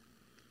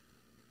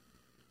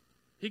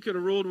 He could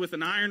have ruled with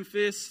an iron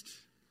fist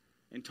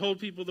and told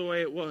people the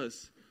way it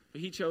was.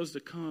 But he chose to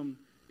come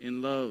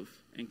in love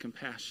and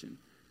compassion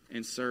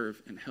and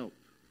serve and help.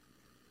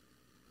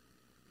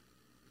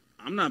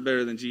 I'm not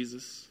better than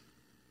Jesus.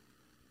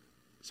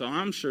 So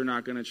I'm sure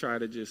not going to try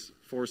to just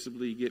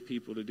forcibly get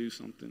people to do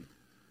something.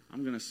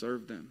 I'm going to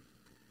serve them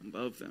and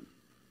love them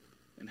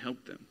and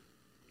help them.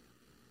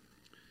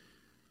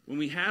 when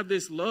we have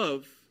this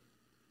love,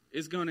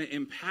 it's going to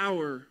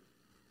empower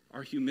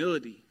our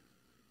humility.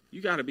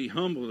 You got to be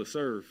humble to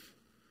serve.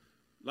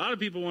 A lot of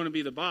people want to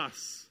be the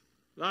boss.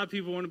 A lot of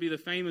people want to be the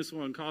famous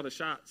one, call the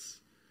shots.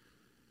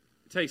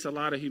 It takes a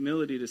lot of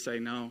humility to say,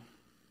 no,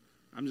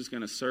 I'm just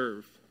going to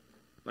serve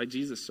like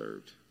Jesus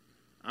served.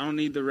 I don't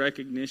need the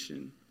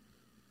recognition,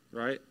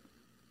 right?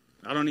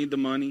 I don't need the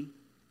money.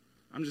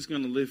 I'm just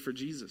going to live for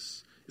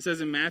Jesus. It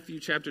says in Matthew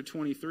chapter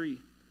 23,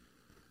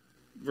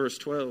 verse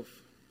 12.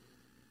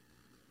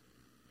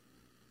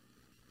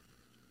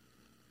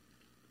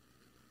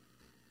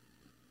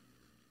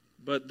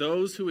 But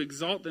those who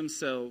exalt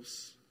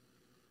themselves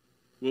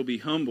will be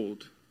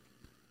humbled,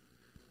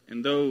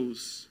 and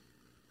those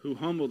who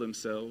humble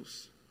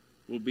themselves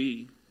will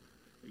be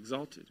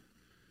exalted.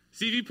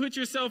 See, if you put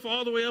yourself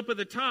all the way up at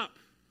the top,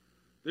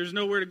 there's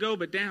nowhere to go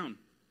but down.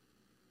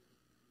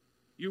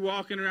 You're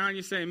walking around,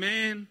 you say,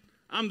 man,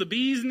 I'm the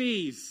bee's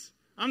knees.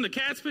 I'm the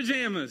cat's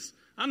pajamas.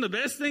 I'm the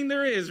best thing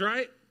there is,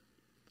 right?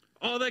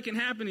 All that can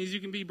happen is you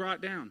can be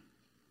brought down.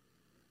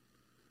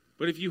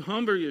 But if you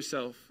humble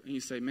yourself and you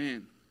say,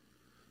 man,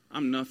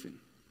 I'm nothing.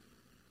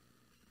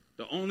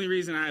 The only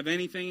reason I have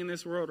anything in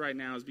this world right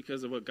now is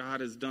because of what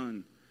God has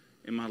done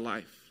in my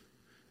life.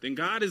 Then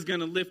God is going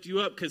to lift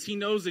you up because he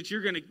knows that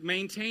you're going to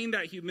maintain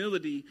that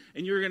humility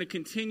and you're going to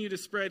continue to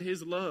spread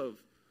his love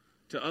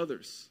to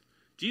others.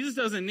 Jesus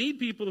doesn't need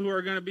people who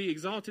are going to be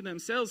exalted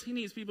themselves. He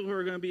needs people who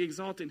are going to be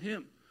exalting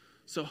him.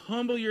 So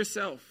humble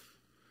yourself.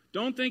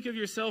 Don't think of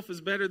yourself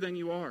as better than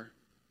you are.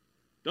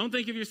 Don't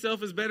think of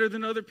yourself as better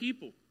than other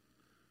people.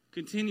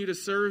 Continue to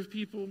serve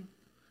people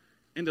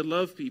and to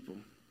love people.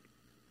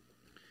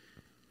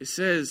 It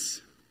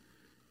says,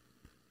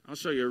 I'll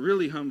show you a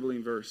really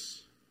humbling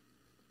verse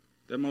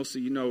that most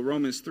of you know,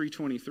 Romans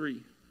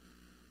 3:23.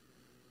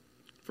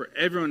 For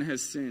everyone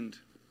has sinned.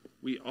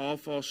 We all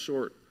fall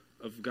short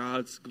of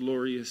God's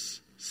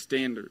glorious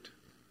standard.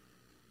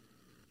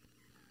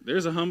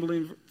 There's a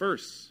humbling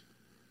verse.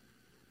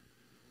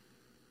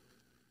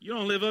 You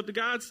don't live up to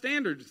God's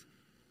standards.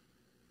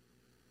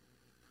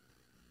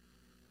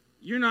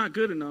 You're not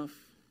good enough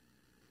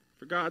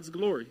for God's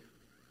glory.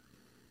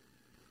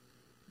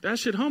 That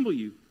should humble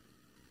you.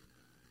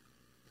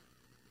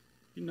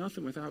 You're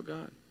nothing without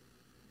God.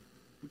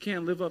 We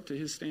can't live up to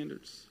his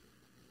standards.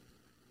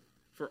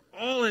 For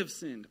all have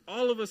sinned.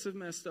 All of us have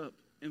messed up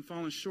and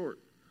fallen short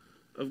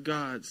of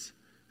God's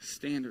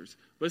standards.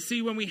 But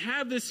see, when we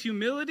have this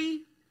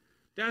humility,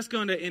 that's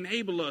going to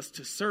enable us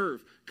to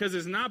serve. Because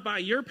it's not by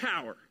your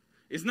power.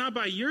 It's not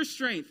by your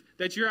strength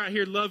that you're out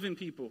here loving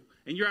people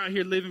and you're out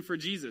here living for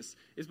Jesus.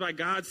 It's by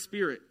God's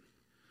Spirit.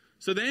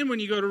 So then when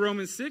you go to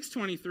Romans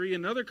 6:23,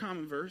 another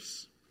common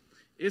verse,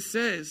 it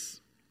says,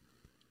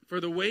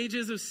 for the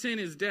wages of sin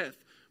is death,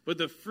 but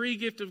the free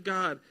gift of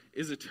God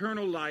is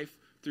eternal life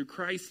through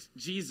Christ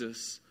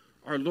Jesus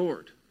our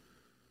Lord.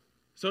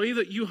 So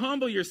either you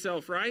humble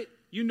yourself, right?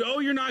 You know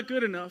you're not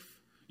good enough.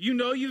 You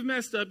know you've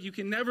messed up. You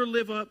can never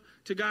live up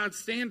to God's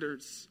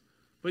standards,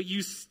 but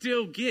you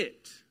still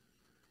get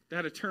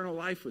that eternal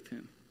life with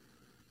him.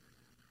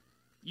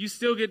 You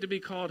still get to be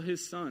called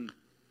his son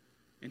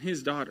and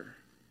his daughter.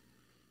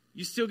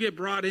 You still get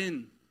brought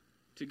in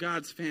to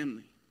God's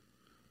family,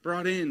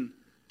 brought in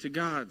to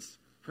God's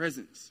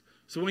presence.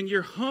 So when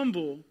you're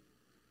humble,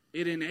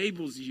 it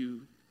enables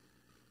you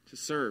to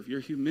serve. Your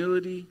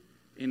humility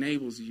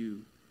enables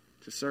you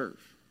to serve.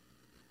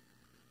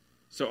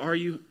 So are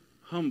you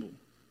humble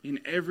in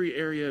every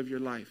area of your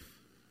life?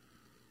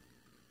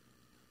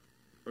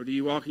 Or do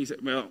you walk and you say,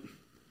 well,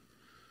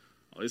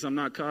 at least I'm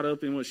not caught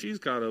up in what she's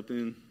caught up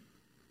in,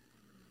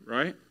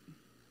 right?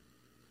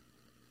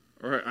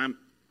 Or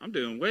I'm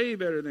doing way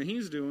better than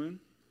he's doing.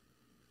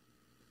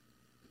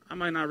 I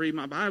might not read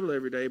my Bible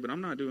every day, but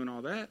I'm not doing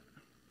all that.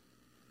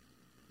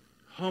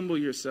 Humble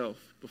yourself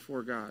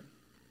before God.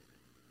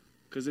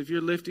 Because if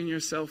you're lifting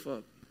yourself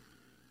up,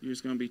 you're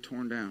just going to be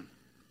torn down.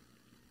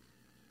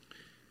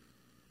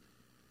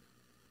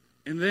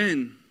 And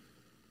then,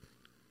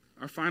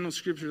 our final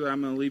scripture that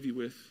I'm going to leave you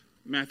with,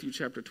 Matthew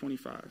chapter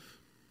 25.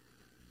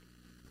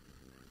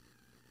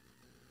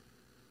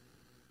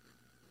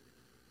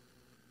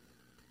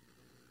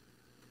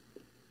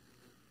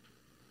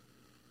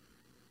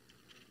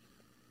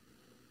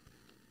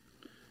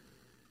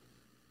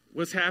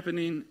 What's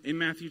happening in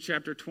Matthew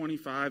chapter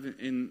 25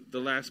 in the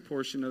last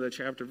portion of the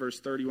chapter, verse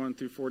 31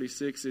 through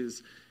 46,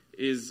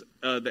 is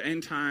the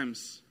end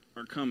times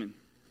are coming.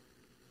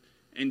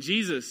 And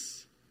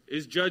Jesus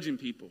is judging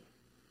people.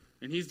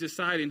 And he's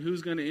deciding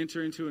who's going to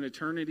enter into an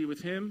eternity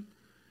with him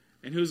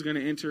and who's going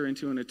to enter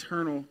into an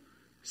eternal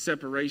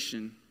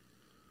separation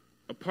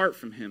apart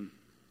from him.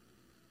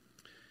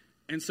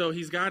 And so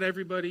he's got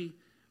everybody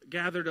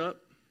gathered up,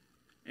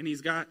 and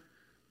he's got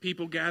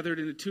people gathered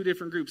into two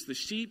different groups, the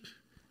sheep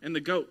and the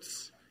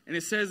goats. And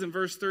it says in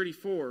verse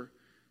 34,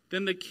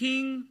 then the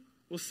king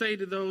will say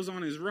to those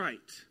on his right,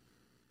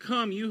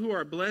 come, you who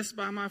are blessed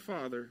by my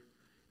Father,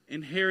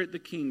 inherit the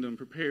kingdom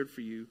prepared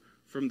for you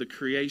from the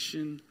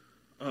creation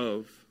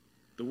of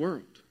the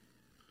world.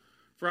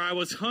 For I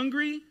was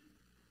hungry,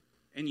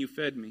 and you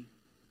fed me.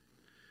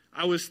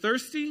 I was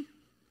thirsty,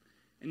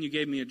 and you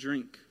gave me a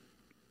drink.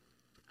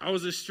 I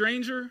was a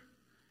stranger,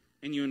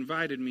 and you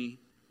invited me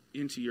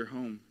into your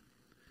home.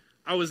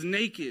 I was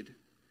naked,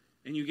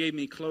 and you gave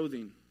me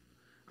clothing.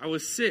 I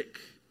was sick,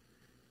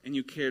 and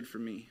you cared for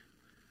me.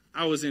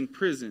 I was in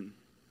prison,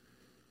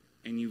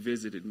 and you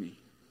visited me.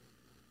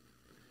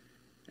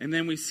 And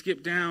then we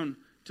skip down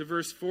to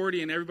verse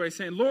 40, and everybody's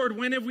saying, Lord,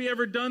 when have we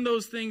ever done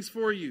those things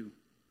for you?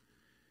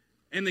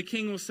 And the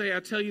king will say, I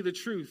tell you the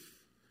truth.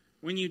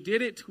 When you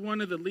did it to one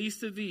of the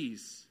least of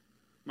these,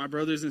 my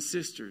brothers and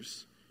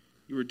sisters,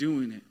 you were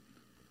doing it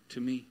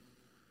to me.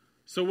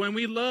 So when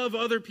we love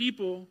other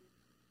people,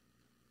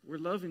 we're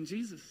loving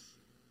Jesus.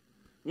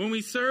 When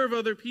we serve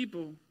other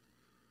people,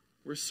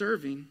 we're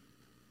serving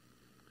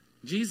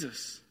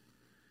Jesus.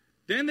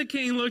 Then the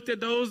king looked at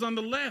those on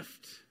the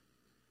left.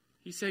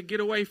 He said, get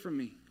away from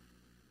me.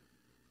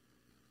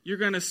 You're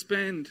going to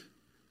spend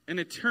an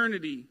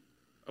eternity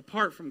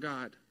apart from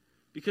God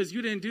because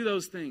you didn't do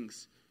those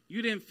things.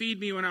 You didn't feed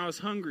me when I was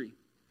hungry.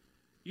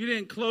 You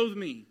didn't clothe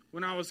me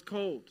when I was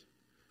cold.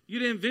 You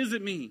didn't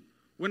visit me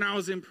when I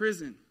was in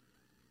prison.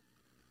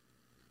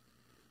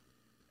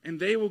 And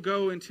they will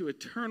go into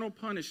eternal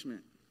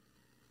punishment,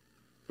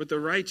 but the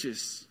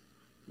righteous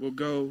will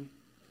go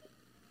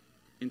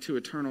into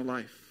eternal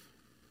life.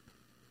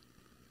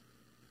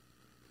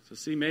 So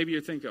see, maybe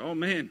you're thinking, oh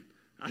man,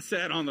 I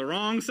sat on the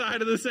wrong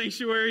side of the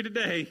sanctuary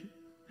today.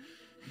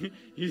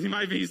 You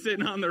might be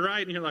sitting on the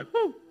right and you're like,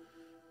 whoo,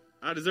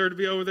 I deserve to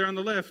be over there on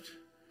the left.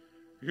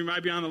 You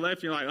might be on the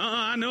left and you're like,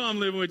 I know I'm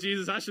living with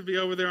Jesus. I should be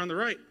over there on the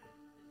right.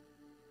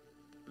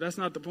 But that's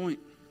not the point.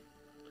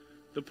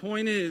 The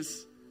point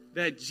is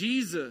that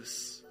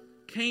Jesus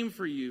came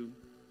for you,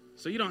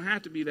 so you don't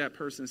have to be that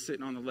person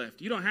sitting on the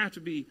left. You don't have to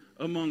be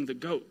among the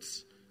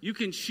goats. You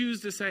can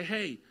choose to say,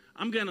 hey,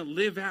 I'm going to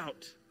live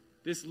out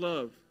this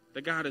love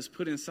that God has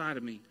put inside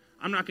of me.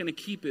 I'm not going to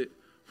keep it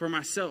for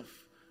myself.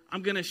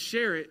 I'm going to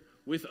share it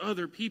with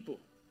other people.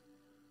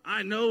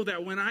 I know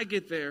that when I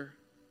get there,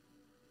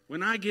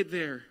 when I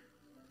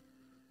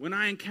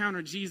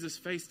encounter Jesus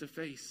face to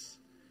face,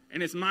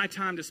 and it's my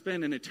time to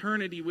spend an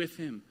eternity with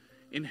him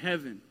in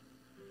heaven,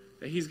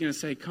 that he's going to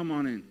say, come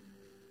on in.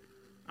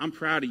 I'm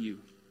proud of you.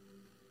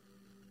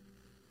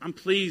 I'm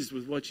pleased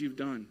with what you've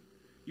done.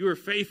 You are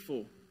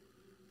faithful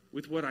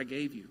with what I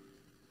gave you.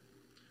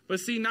 But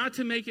see, not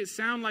to make it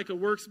sound like a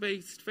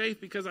works-based faith,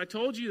 because I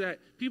told you that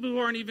people who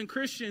aren't even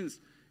Christians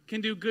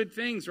can do good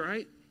things,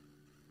 right?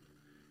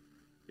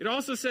 It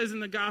also says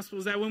in the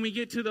Gospels that when we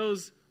get to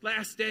those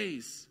last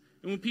days,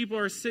 and when people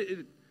are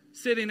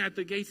sitting at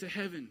the gates of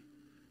heaven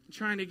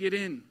trying to get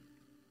in,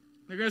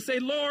 they're going to say,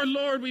 Lord,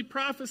 Lord, we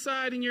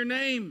prophesied in your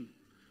name.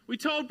 We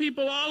told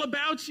people all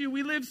about you.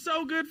 We lived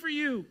so good for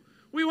you.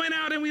 We went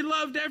out and we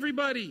loved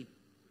everybody.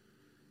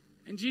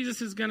 And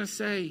Jesus is going to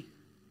say,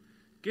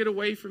 get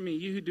away from me,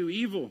 you who do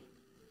evil.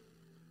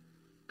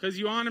 Because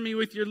you honor me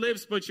with your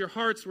lips, but your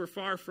hearts were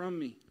far from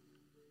me.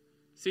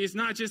 See, it's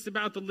not just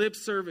about the lip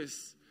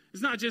service.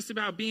 It's not just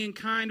about being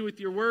kind with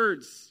your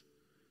words.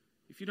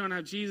 If you don't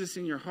have Jesus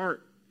in your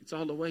heart, it's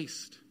all a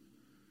waste.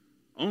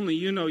 Only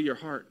you know your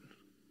heart.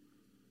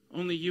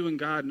 Only you and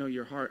God know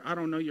your heart. I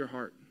don't know your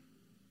heart.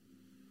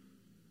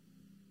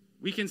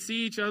 We can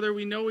see each other.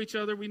 We know each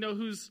other. We know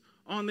who's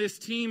on this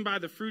team by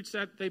the fruits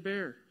that they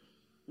bear.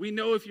 We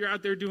know if you're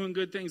out there doing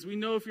good things. We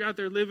know if you're out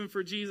there living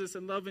for Jesus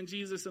and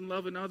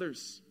loving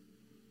others.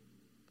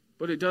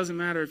 But it doesn't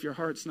matter if your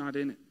heart's not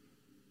in it.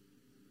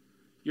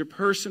 Your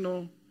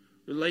personal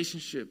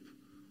relationship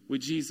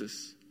with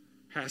Jesus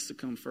has to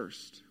come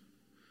first.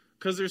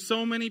 Because there's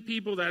so many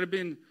people that have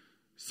been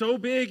so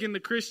big in the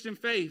Christian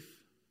faith,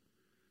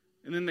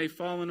 and then they've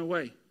fallen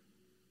away.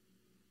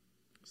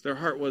 because their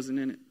heart wasn't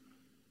in it.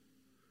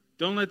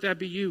 Don't let that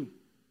be you.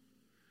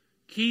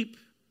 Keep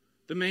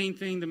the main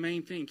thing the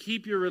main thing.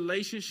 Keep your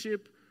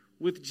relationship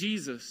with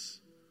Jesus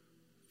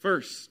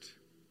first.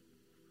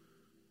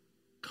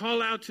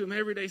 Call out to him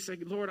every day. Say,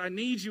 Lord, I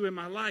need you in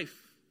my life.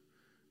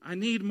 I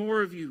need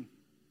more of you.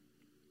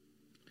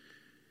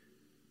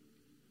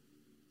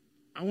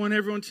 I want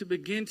everyone to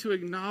begin to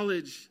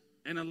acknowledge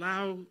and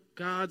allow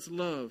God's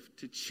love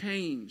to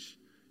change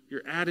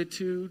your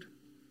attitude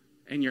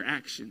and your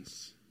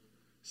actions.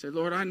 Say,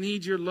 Lord, I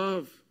need your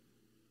love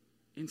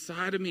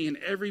inside of me in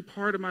every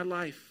part of my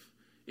life.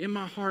 In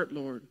my heart,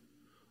 Lord.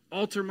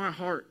 Alter my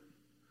heart.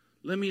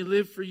 Let me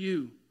live for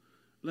you.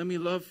 Let me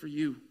love for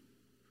you.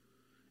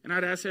 And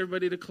I'd ask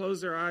everybody to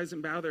close their eyes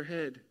and bow their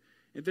head.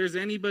 If there's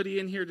anybody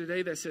in here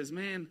today that says,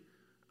 man,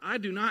 I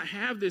do not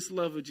have this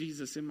love of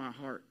Jesus in my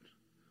heart.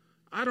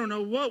 I don't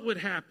know what would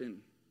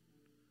happen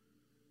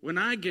when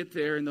I get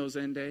there in those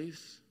end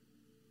days.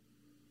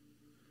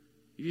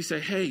 If you say,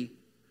 hey,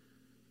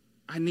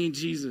 I need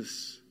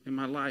Jesus in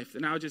my life,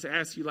 then I would just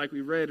ask you, like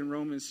we read in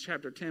Romans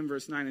chapter 10,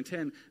 verse 9 and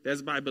 10,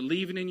 that's by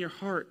believing in your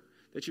heart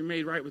that you're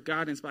made right with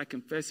God, and it's by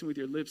confessing with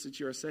your lips that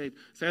you are saved.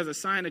 So as a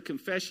sign of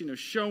confession, of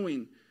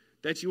showing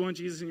that you want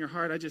Jesus in your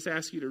heart, I just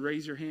ask you to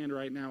raise your hand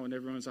right now when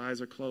everyone's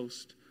eyes are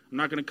closed. I'm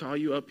not going to call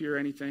you up here or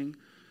anything,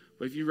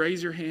 but if you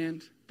raise your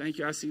hand, thank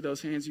you, I see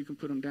those hands, you can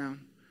put them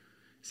down.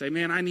 Say,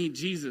 man, I need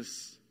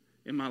Jesus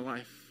in my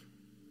life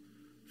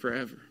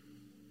forever.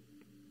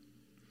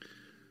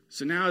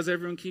 So now as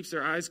everyone keeps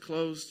their eyes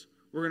closed,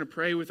 we're going to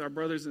pray with our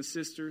brothers and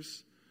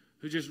sisters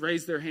who just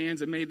raised their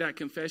hands and made that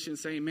confession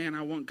saying, man,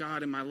 I want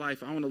God in my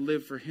life. I want to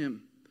live for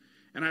him.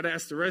 And I'd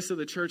ask the rest of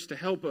the church to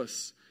help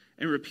us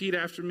and repeat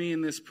after me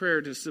in this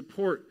prayer to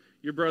support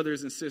your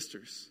brothers and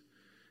sisters.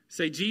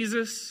 Say,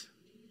 Jesus,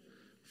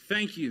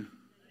 thank you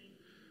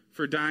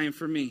for dying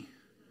for me.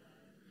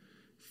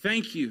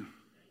 Thank you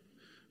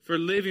for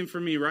living for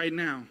me right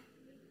now.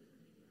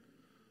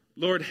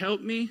 Lord,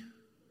 help me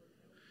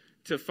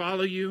to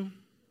follow you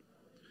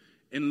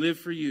and live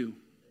for you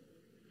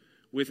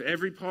with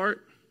every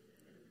part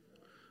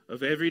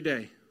of every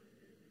day.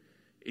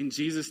 In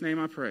Jesus' name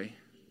I pray.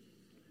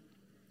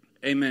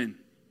 Amen.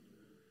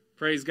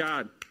 Praise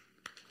God.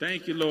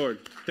 Thank you, Lord.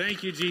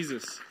 Thank you,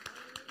 Jesus.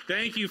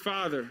 Thank you,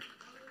 Father.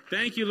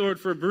 Thank you, Lord,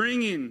 for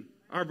bringing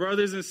our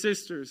brothers and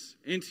sisters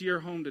into your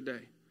home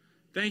today.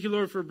 Thank you,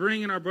 Lord, for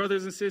bringing our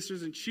brothers and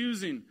sisters and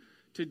choosing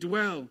to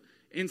dwell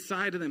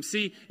inside of them.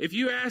 See, if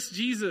you ask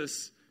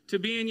Jesus to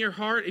be in your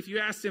heart, if you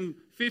asked him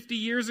 50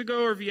 years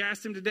ago, or if you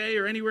asked him today,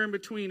 or anywhere in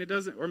between, it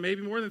doesn't, or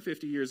maybe more than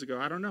 50 years ago,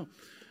 I don't know.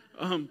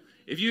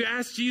 If you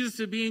ask Jesus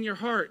to be in your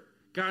heart,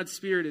 God's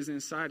Spirit is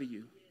inside of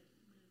you.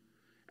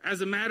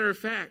 As a matter of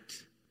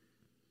fact,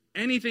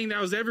 anything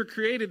that was ever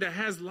created that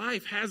has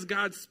life has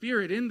God's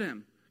Spirit in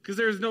them, because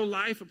there is no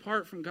life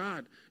apart from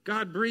God.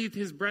 God breathed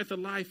his breath of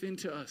life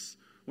into us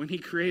when he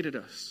created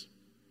us.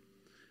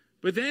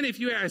 But then if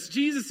you ask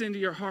Jesus into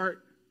your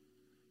heart,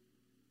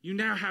 you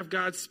now have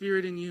God's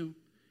Spirit in you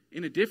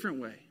in a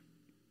different way.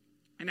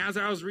 And as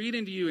I was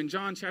reading to you in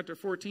John chapter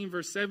 14,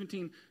 verse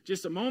 17,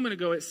 just a moment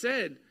ago, it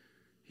said,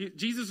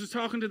 Jesus was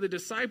talking to the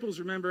disciples,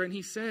 remember, and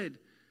he said,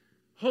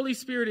 Holy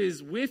Spirit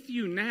is with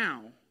you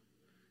now,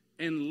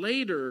 and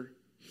later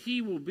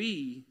he will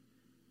be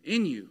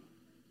in you.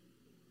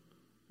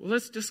 Well,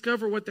 let's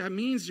discover what that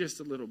means just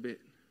a little bit.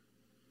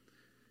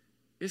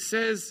 It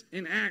says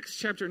in Acts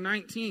chapter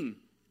 19,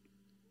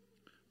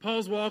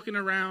 Paul's walking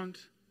around.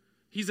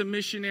 He's a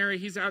missionary.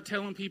 He's out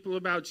telling people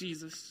about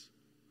Jesus.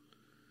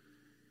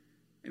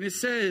 And it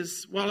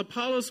says, while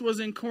Apollos was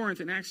in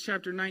Corinth in Acts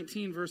chapter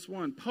 19, verse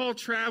 1, Paul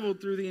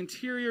traveled through the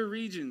interior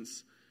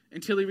regions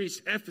until he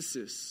reached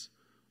Ephesus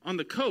on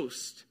the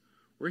coast,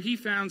 where he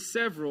found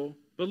several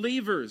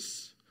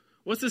believers.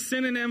 What's a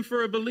synonym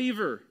for a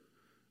believer?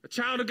 A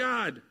child of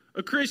God,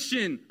 a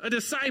Christian, a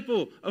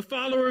disciple, a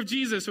follower of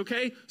Jesus,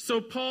 okay?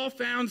 So Paul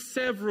found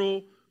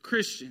several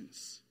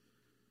Christians.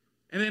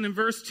 And then in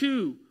verse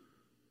 2,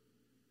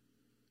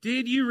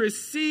 did you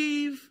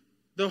receive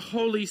the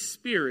Holy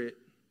Spirit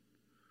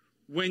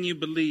when you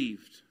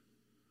believed?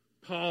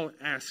 Paul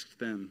asked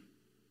them.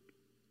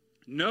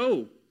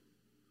 No,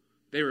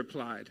 they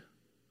replied.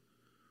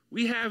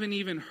 We haven't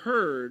even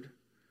heard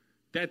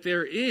that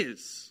there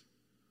is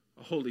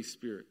a Holy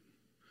Spirit.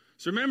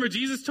 So remember,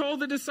 Jesus told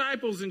the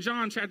disciples in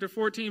John chapter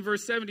 14,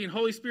 verse 17,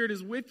 Holy Spirit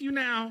is with you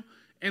now,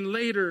 and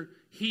later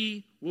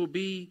he will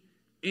be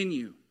in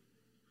you.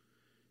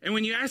 And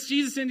when you ask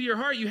Jesus into your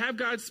heart, you have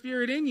God's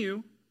Spirit in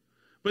you.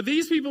 But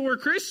these people were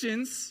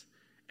Christians,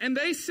 and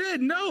they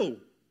said, no,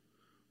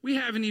 we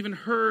haven't even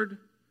heard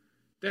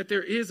that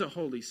there is a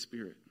Holy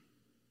Spirit.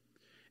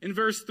 In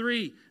verse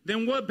 3,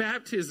 then what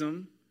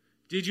baptism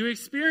did you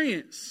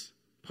experience?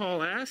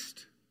 Paul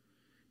asked.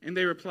 And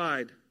they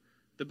replied,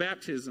 the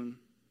baptism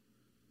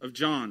of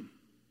John.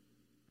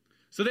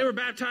 So they were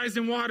baptized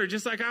in water,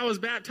 just like I was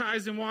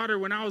baptized in water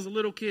when I was a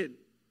little kid.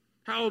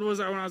 How old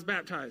was I when I was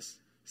baptized?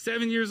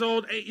 7 years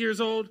old, 8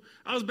 years old.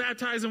 I was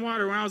baptized in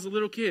water when I was a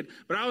little kid,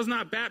 but I was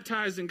not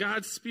baptized in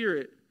God's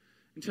Spirit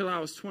until I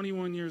was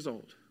 21 years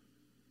old.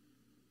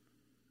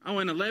 I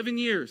went 11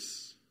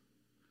 years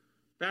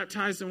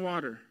baptized in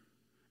water,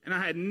 and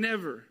I had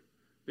never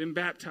been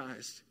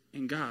baptized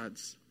in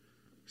God's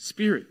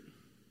Spirit.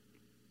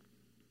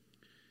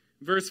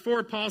 Verse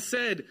 4, Paul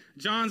said,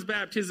 John's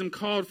baptism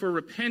called for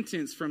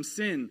repentance from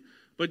sin,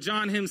 but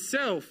John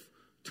himself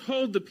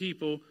told the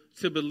people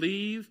to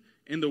believe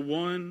in the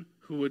one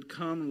who would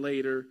come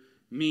later,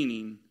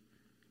 meaning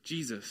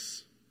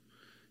Jesus.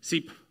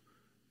 See,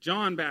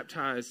 John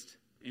baptized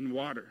in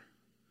water,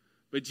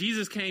 but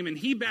Jesus came and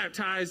he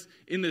baptized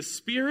in the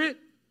Spirit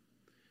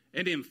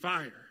and in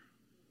fire.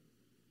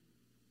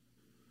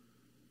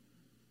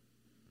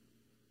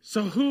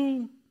 So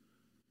who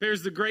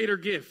bears the greater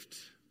gift?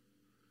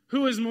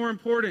 Who is more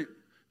important,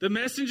 the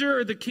messenger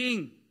or the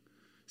king?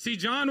 See,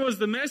 John was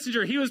the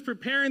messenger. He was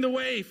preparing the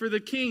way for the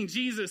king,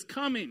 Jesus,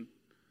 coming,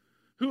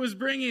 who was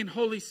bringing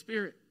Holy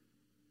Spirit.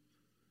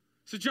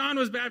 So John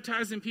was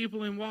baptizing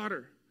people in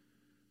water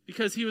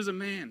because he was a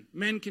man.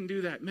 Men can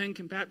do that. Men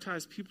can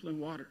baptize people in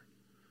water.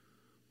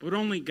 But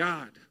only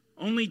God,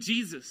 only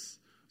Jesus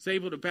was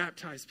able to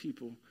baptize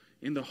people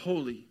in the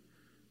Holy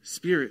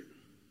Spirit.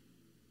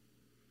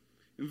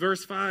 In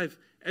verse 5,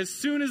 as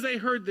soon as they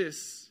heard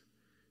this,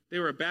 they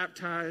were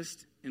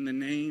baptized in the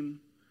name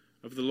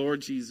of the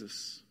Lord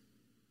Jesus.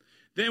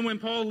 Then when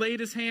Paul laid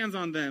his hands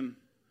on them,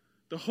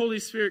 the Holy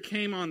Spirit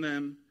came on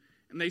them,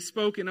 and they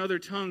spoke in other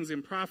tongues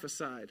and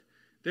prophesied.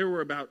 There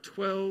were about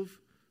 12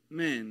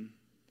 men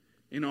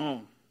in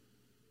all.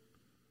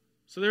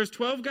 So there's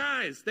 12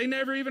 guys. They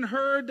never even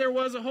heard there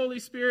was a Holy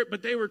Spirit,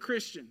 but they were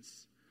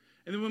Christians.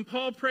 And then when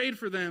Paul prayed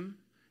for them,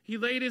 he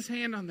laid his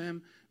hand on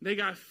them. They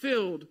got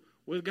filled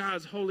with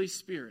God's Holy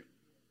Spirit.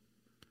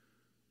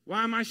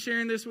 Why am I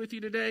sharing this with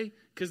you today?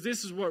 Because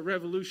this is what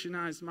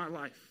revolutionized my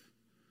life.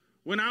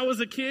 When I was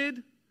a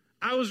kid,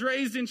 I was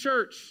raised in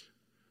church.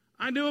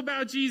 I knew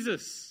about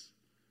Jesus.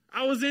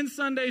 I was in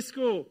Sunday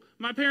school.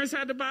 My parents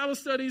had the Bible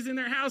studies in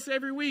their house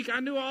every week. I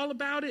knew all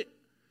about it.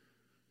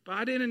 But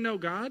I didn't know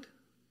God.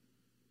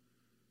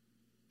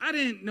 I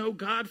didn't know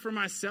God for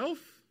myself.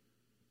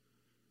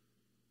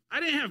 I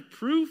didn't have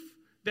proof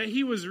that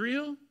he was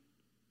real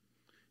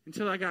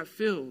until I got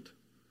filled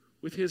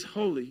with his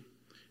Holy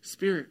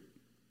Spirit.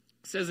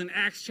 It says in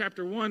Acts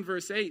chapter 1,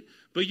 verse 8,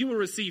 but you will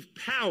receive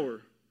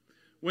power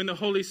when the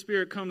Holy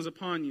Spirit comes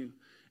upon you.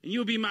 And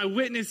you'll be my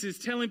witnesses,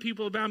 telling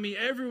people about me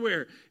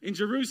everywhere in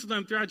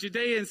Jerusalem, throughout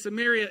Judea and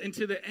Samaria, and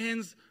to the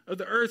ends of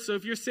the earth. So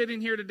if you're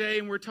sitting here today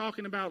and we're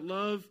talking about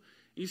love,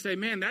 you say,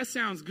 man, that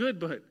sounds good,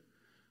 but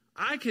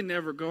I can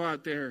never go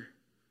out there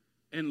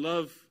and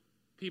love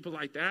people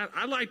like that.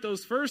 I like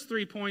those first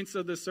 3 points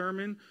of the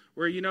sermon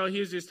where, he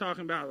was just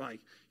talking about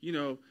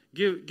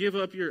give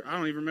up your, I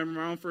don't even remember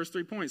my own first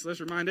 3 points.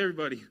 Let's remind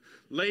everybody.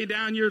 Lay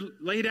down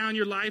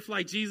your life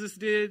like Jesus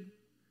did.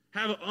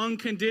 Have an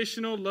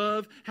unconditional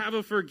love. Have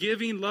a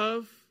forgiving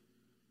love.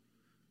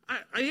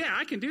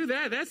 I can do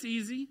that. That's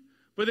easy.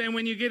 But then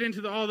when you get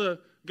into all the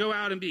go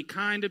out and be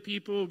kind to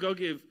people, go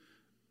give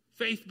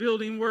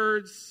faith-building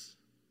words,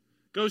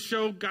 go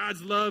show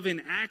God's love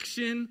in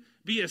action,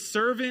 be a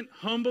servant,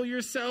 humble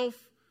yourself,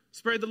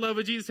 spread the love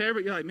of Jesus to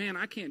everybody. You're like, man,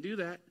 I can't do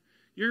that.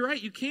 You're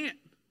right, you can't.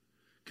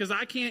 Because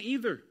I can't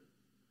either.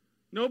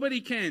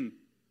 Nobody can.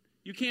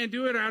 You can't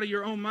do it out of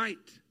your own might.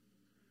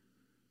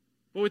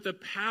 But with the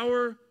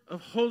power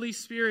of Holy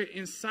Spirit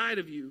inside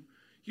of you,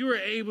 you are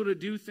able to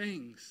do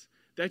things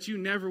that you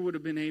never would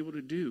have been able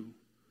to do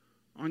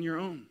on your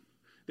own.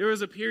 There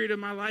was a period of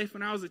my life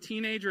when I was a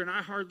teenager and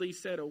I hardly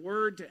said a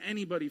word to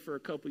anybody for a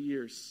couple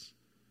years.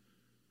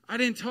 I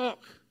didn't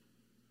talk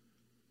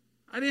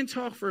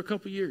for a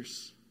couple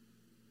years.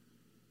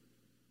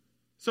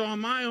 So on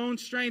my own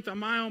strength, on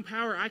my own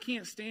power, I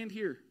can't stand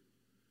here.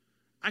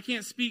 I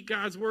can't speak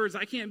God's words.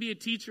 I can't be a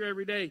teacher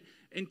every day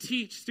and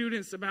teach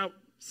students about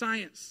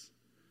science.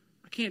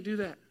 I can't do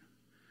that.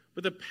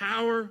 But the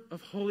power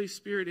of Holy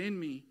Spirit in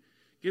me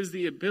gives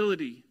the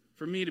ability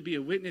for me to be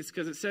a witness,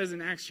 because it says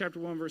in Acts chapter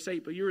 1, verse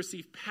 8, but you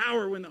receive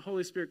power when the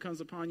Holy Spirit comes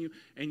upon you,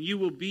 and you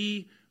will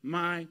be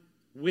my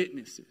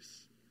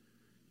witnesses,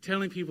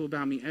 telling people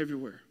about me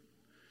everywhere.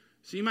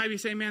 So you might be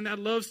saying, man, that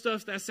love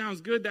stuff, that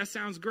sounds good. That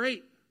sounds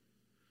great.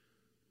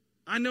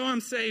 I know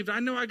I'm saved. I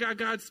know I got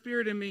God's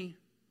Spirit in me,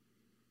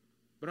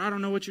 but I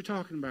don't know what you're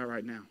talking about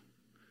right now.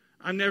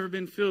 I've never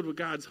been filled with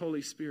God's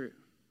Holy Spirit.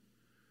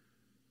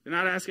 Then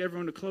I'd ask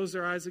everyone to close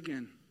their eyes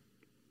again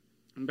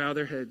and bow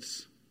their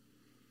heads.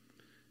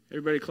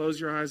 Everybody close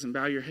your eyes and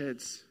bow your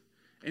heads.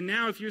 And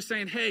now if you're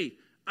saying, hey,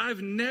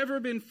 I've never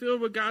been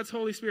filled with God's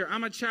Holy Spirit.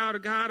 I'm a child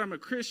of God. I'm a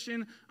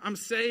Christian. I'm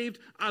saved.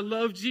 I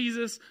love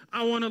Jesus.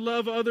 I want to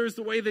love others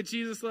the way that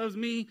Jesus loves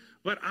me,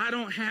 but I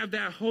don't have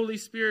that Holy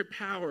Spirit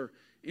power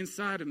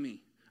inside of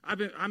me.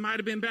 I might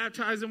have been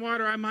baptized in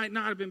water. I might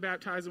not have been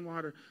baptized in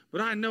water, but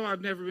I know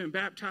I've never been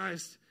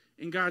baptized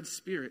in God's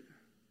Spirit.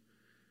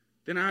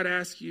 Then I'd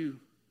ask you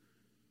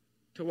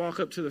to walk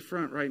up to the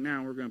front right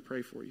now. We're going to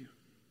pray for you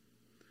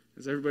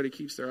as everybody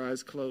keeps their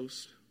eyes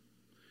closed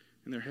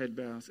and their head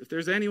bows. If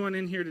there's anyone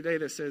in here today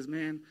that says,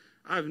 man,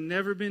 I've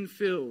never been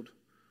filled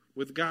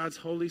with God's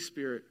Holy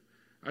Spirit,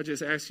 I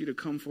just ask you to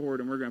come forward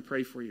and we're going to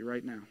pray for you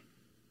right now.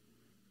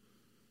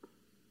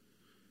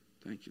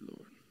 Thank you,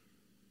 Lord.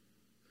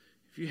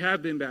 If you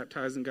have been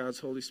baptized in God's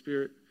Holy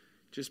Spirit,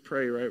 just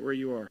pray right where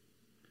you are.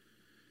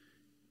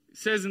 It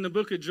says in the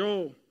book of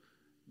Joel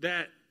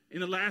that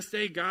in the last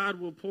day God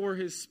will pour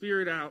his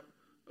Spirit out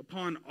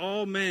upon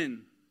all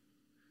men,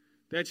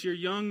 that your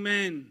young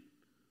men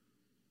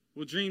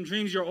will dream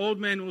dreams, your old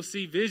men will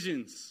see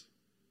visions.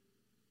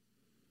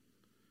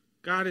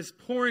 God is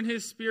pouring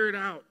his Spirit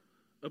out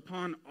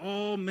upon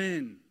all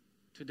men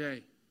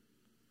today.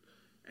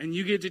 And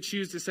you get to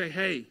choose to say,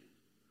 hey,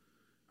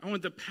 I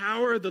want the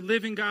power of the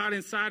living God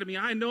inside of me.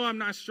 I know I'm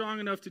not strong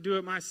enough to do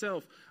it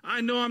myself.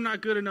 I know I'm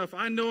not good enough.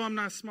 I know I'm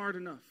not smart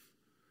enough.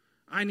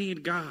 I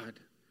need God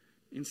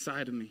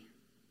inside of me.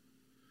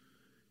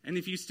 And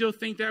if you still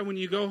think that when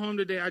you go home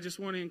today, I just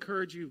want to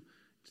encourage you,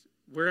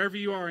 wherever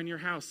you are in your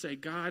house, say,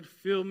 God,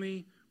 fill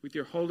me with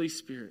your Holy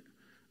Spirit.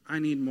 I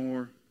need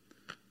more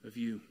of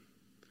you.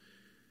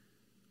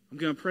 I'm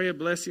going to pray a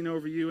blessing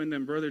over you, and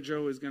then Brother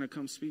Joe is going to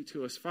come speak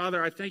to us.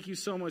 Father, I thank you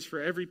so much for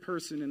every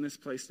person in this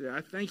place today. I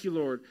thank you,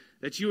 Lord,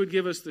 that you would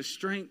give us the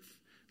strength,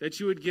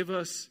 that you would give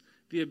us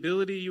the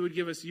ability, you would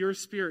give us your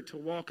Spirit to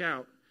walk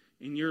out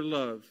in your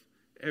love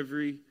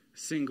every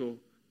single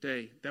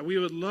day. That we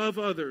would love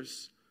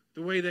others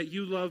the way that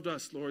you loved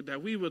us, Lord.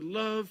 That we would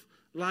love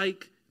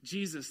like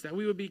Jesus, that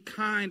we would be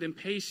kind and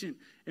patient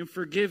and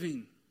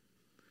forgiving.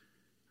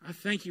 I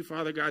thank you,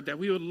 Father God, that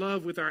we would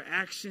love with our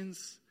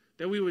actions,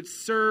 that we would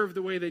serve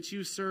the way that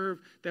you serve,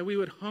 that we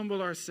would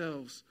humble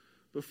ourselves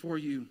before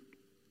you.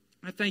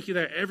 I thank you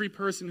that every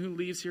person who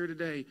leaves here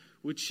today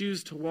would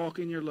choose to walk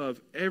in your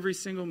love every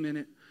single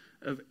minute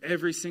of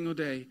every single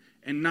day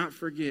and not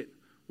forget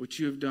what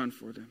you have done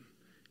for them.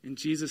 In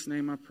Jesus'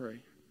 name I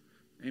pray.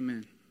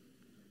 Amen.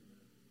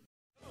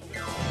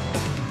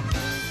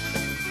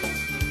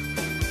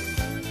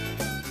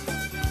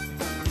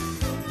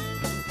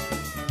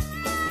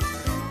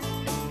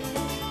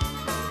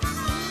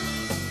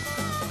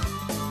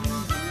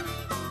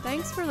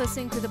 Thanks for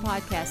listening to the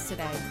podcast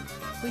today.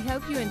 We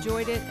hope you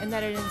enjoyed it and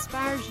that it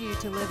inspires you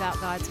to live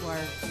out God's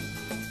Word.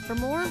 For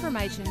more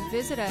information,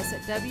 visit us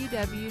at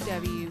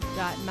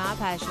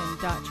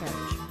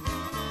www.mypassion.church.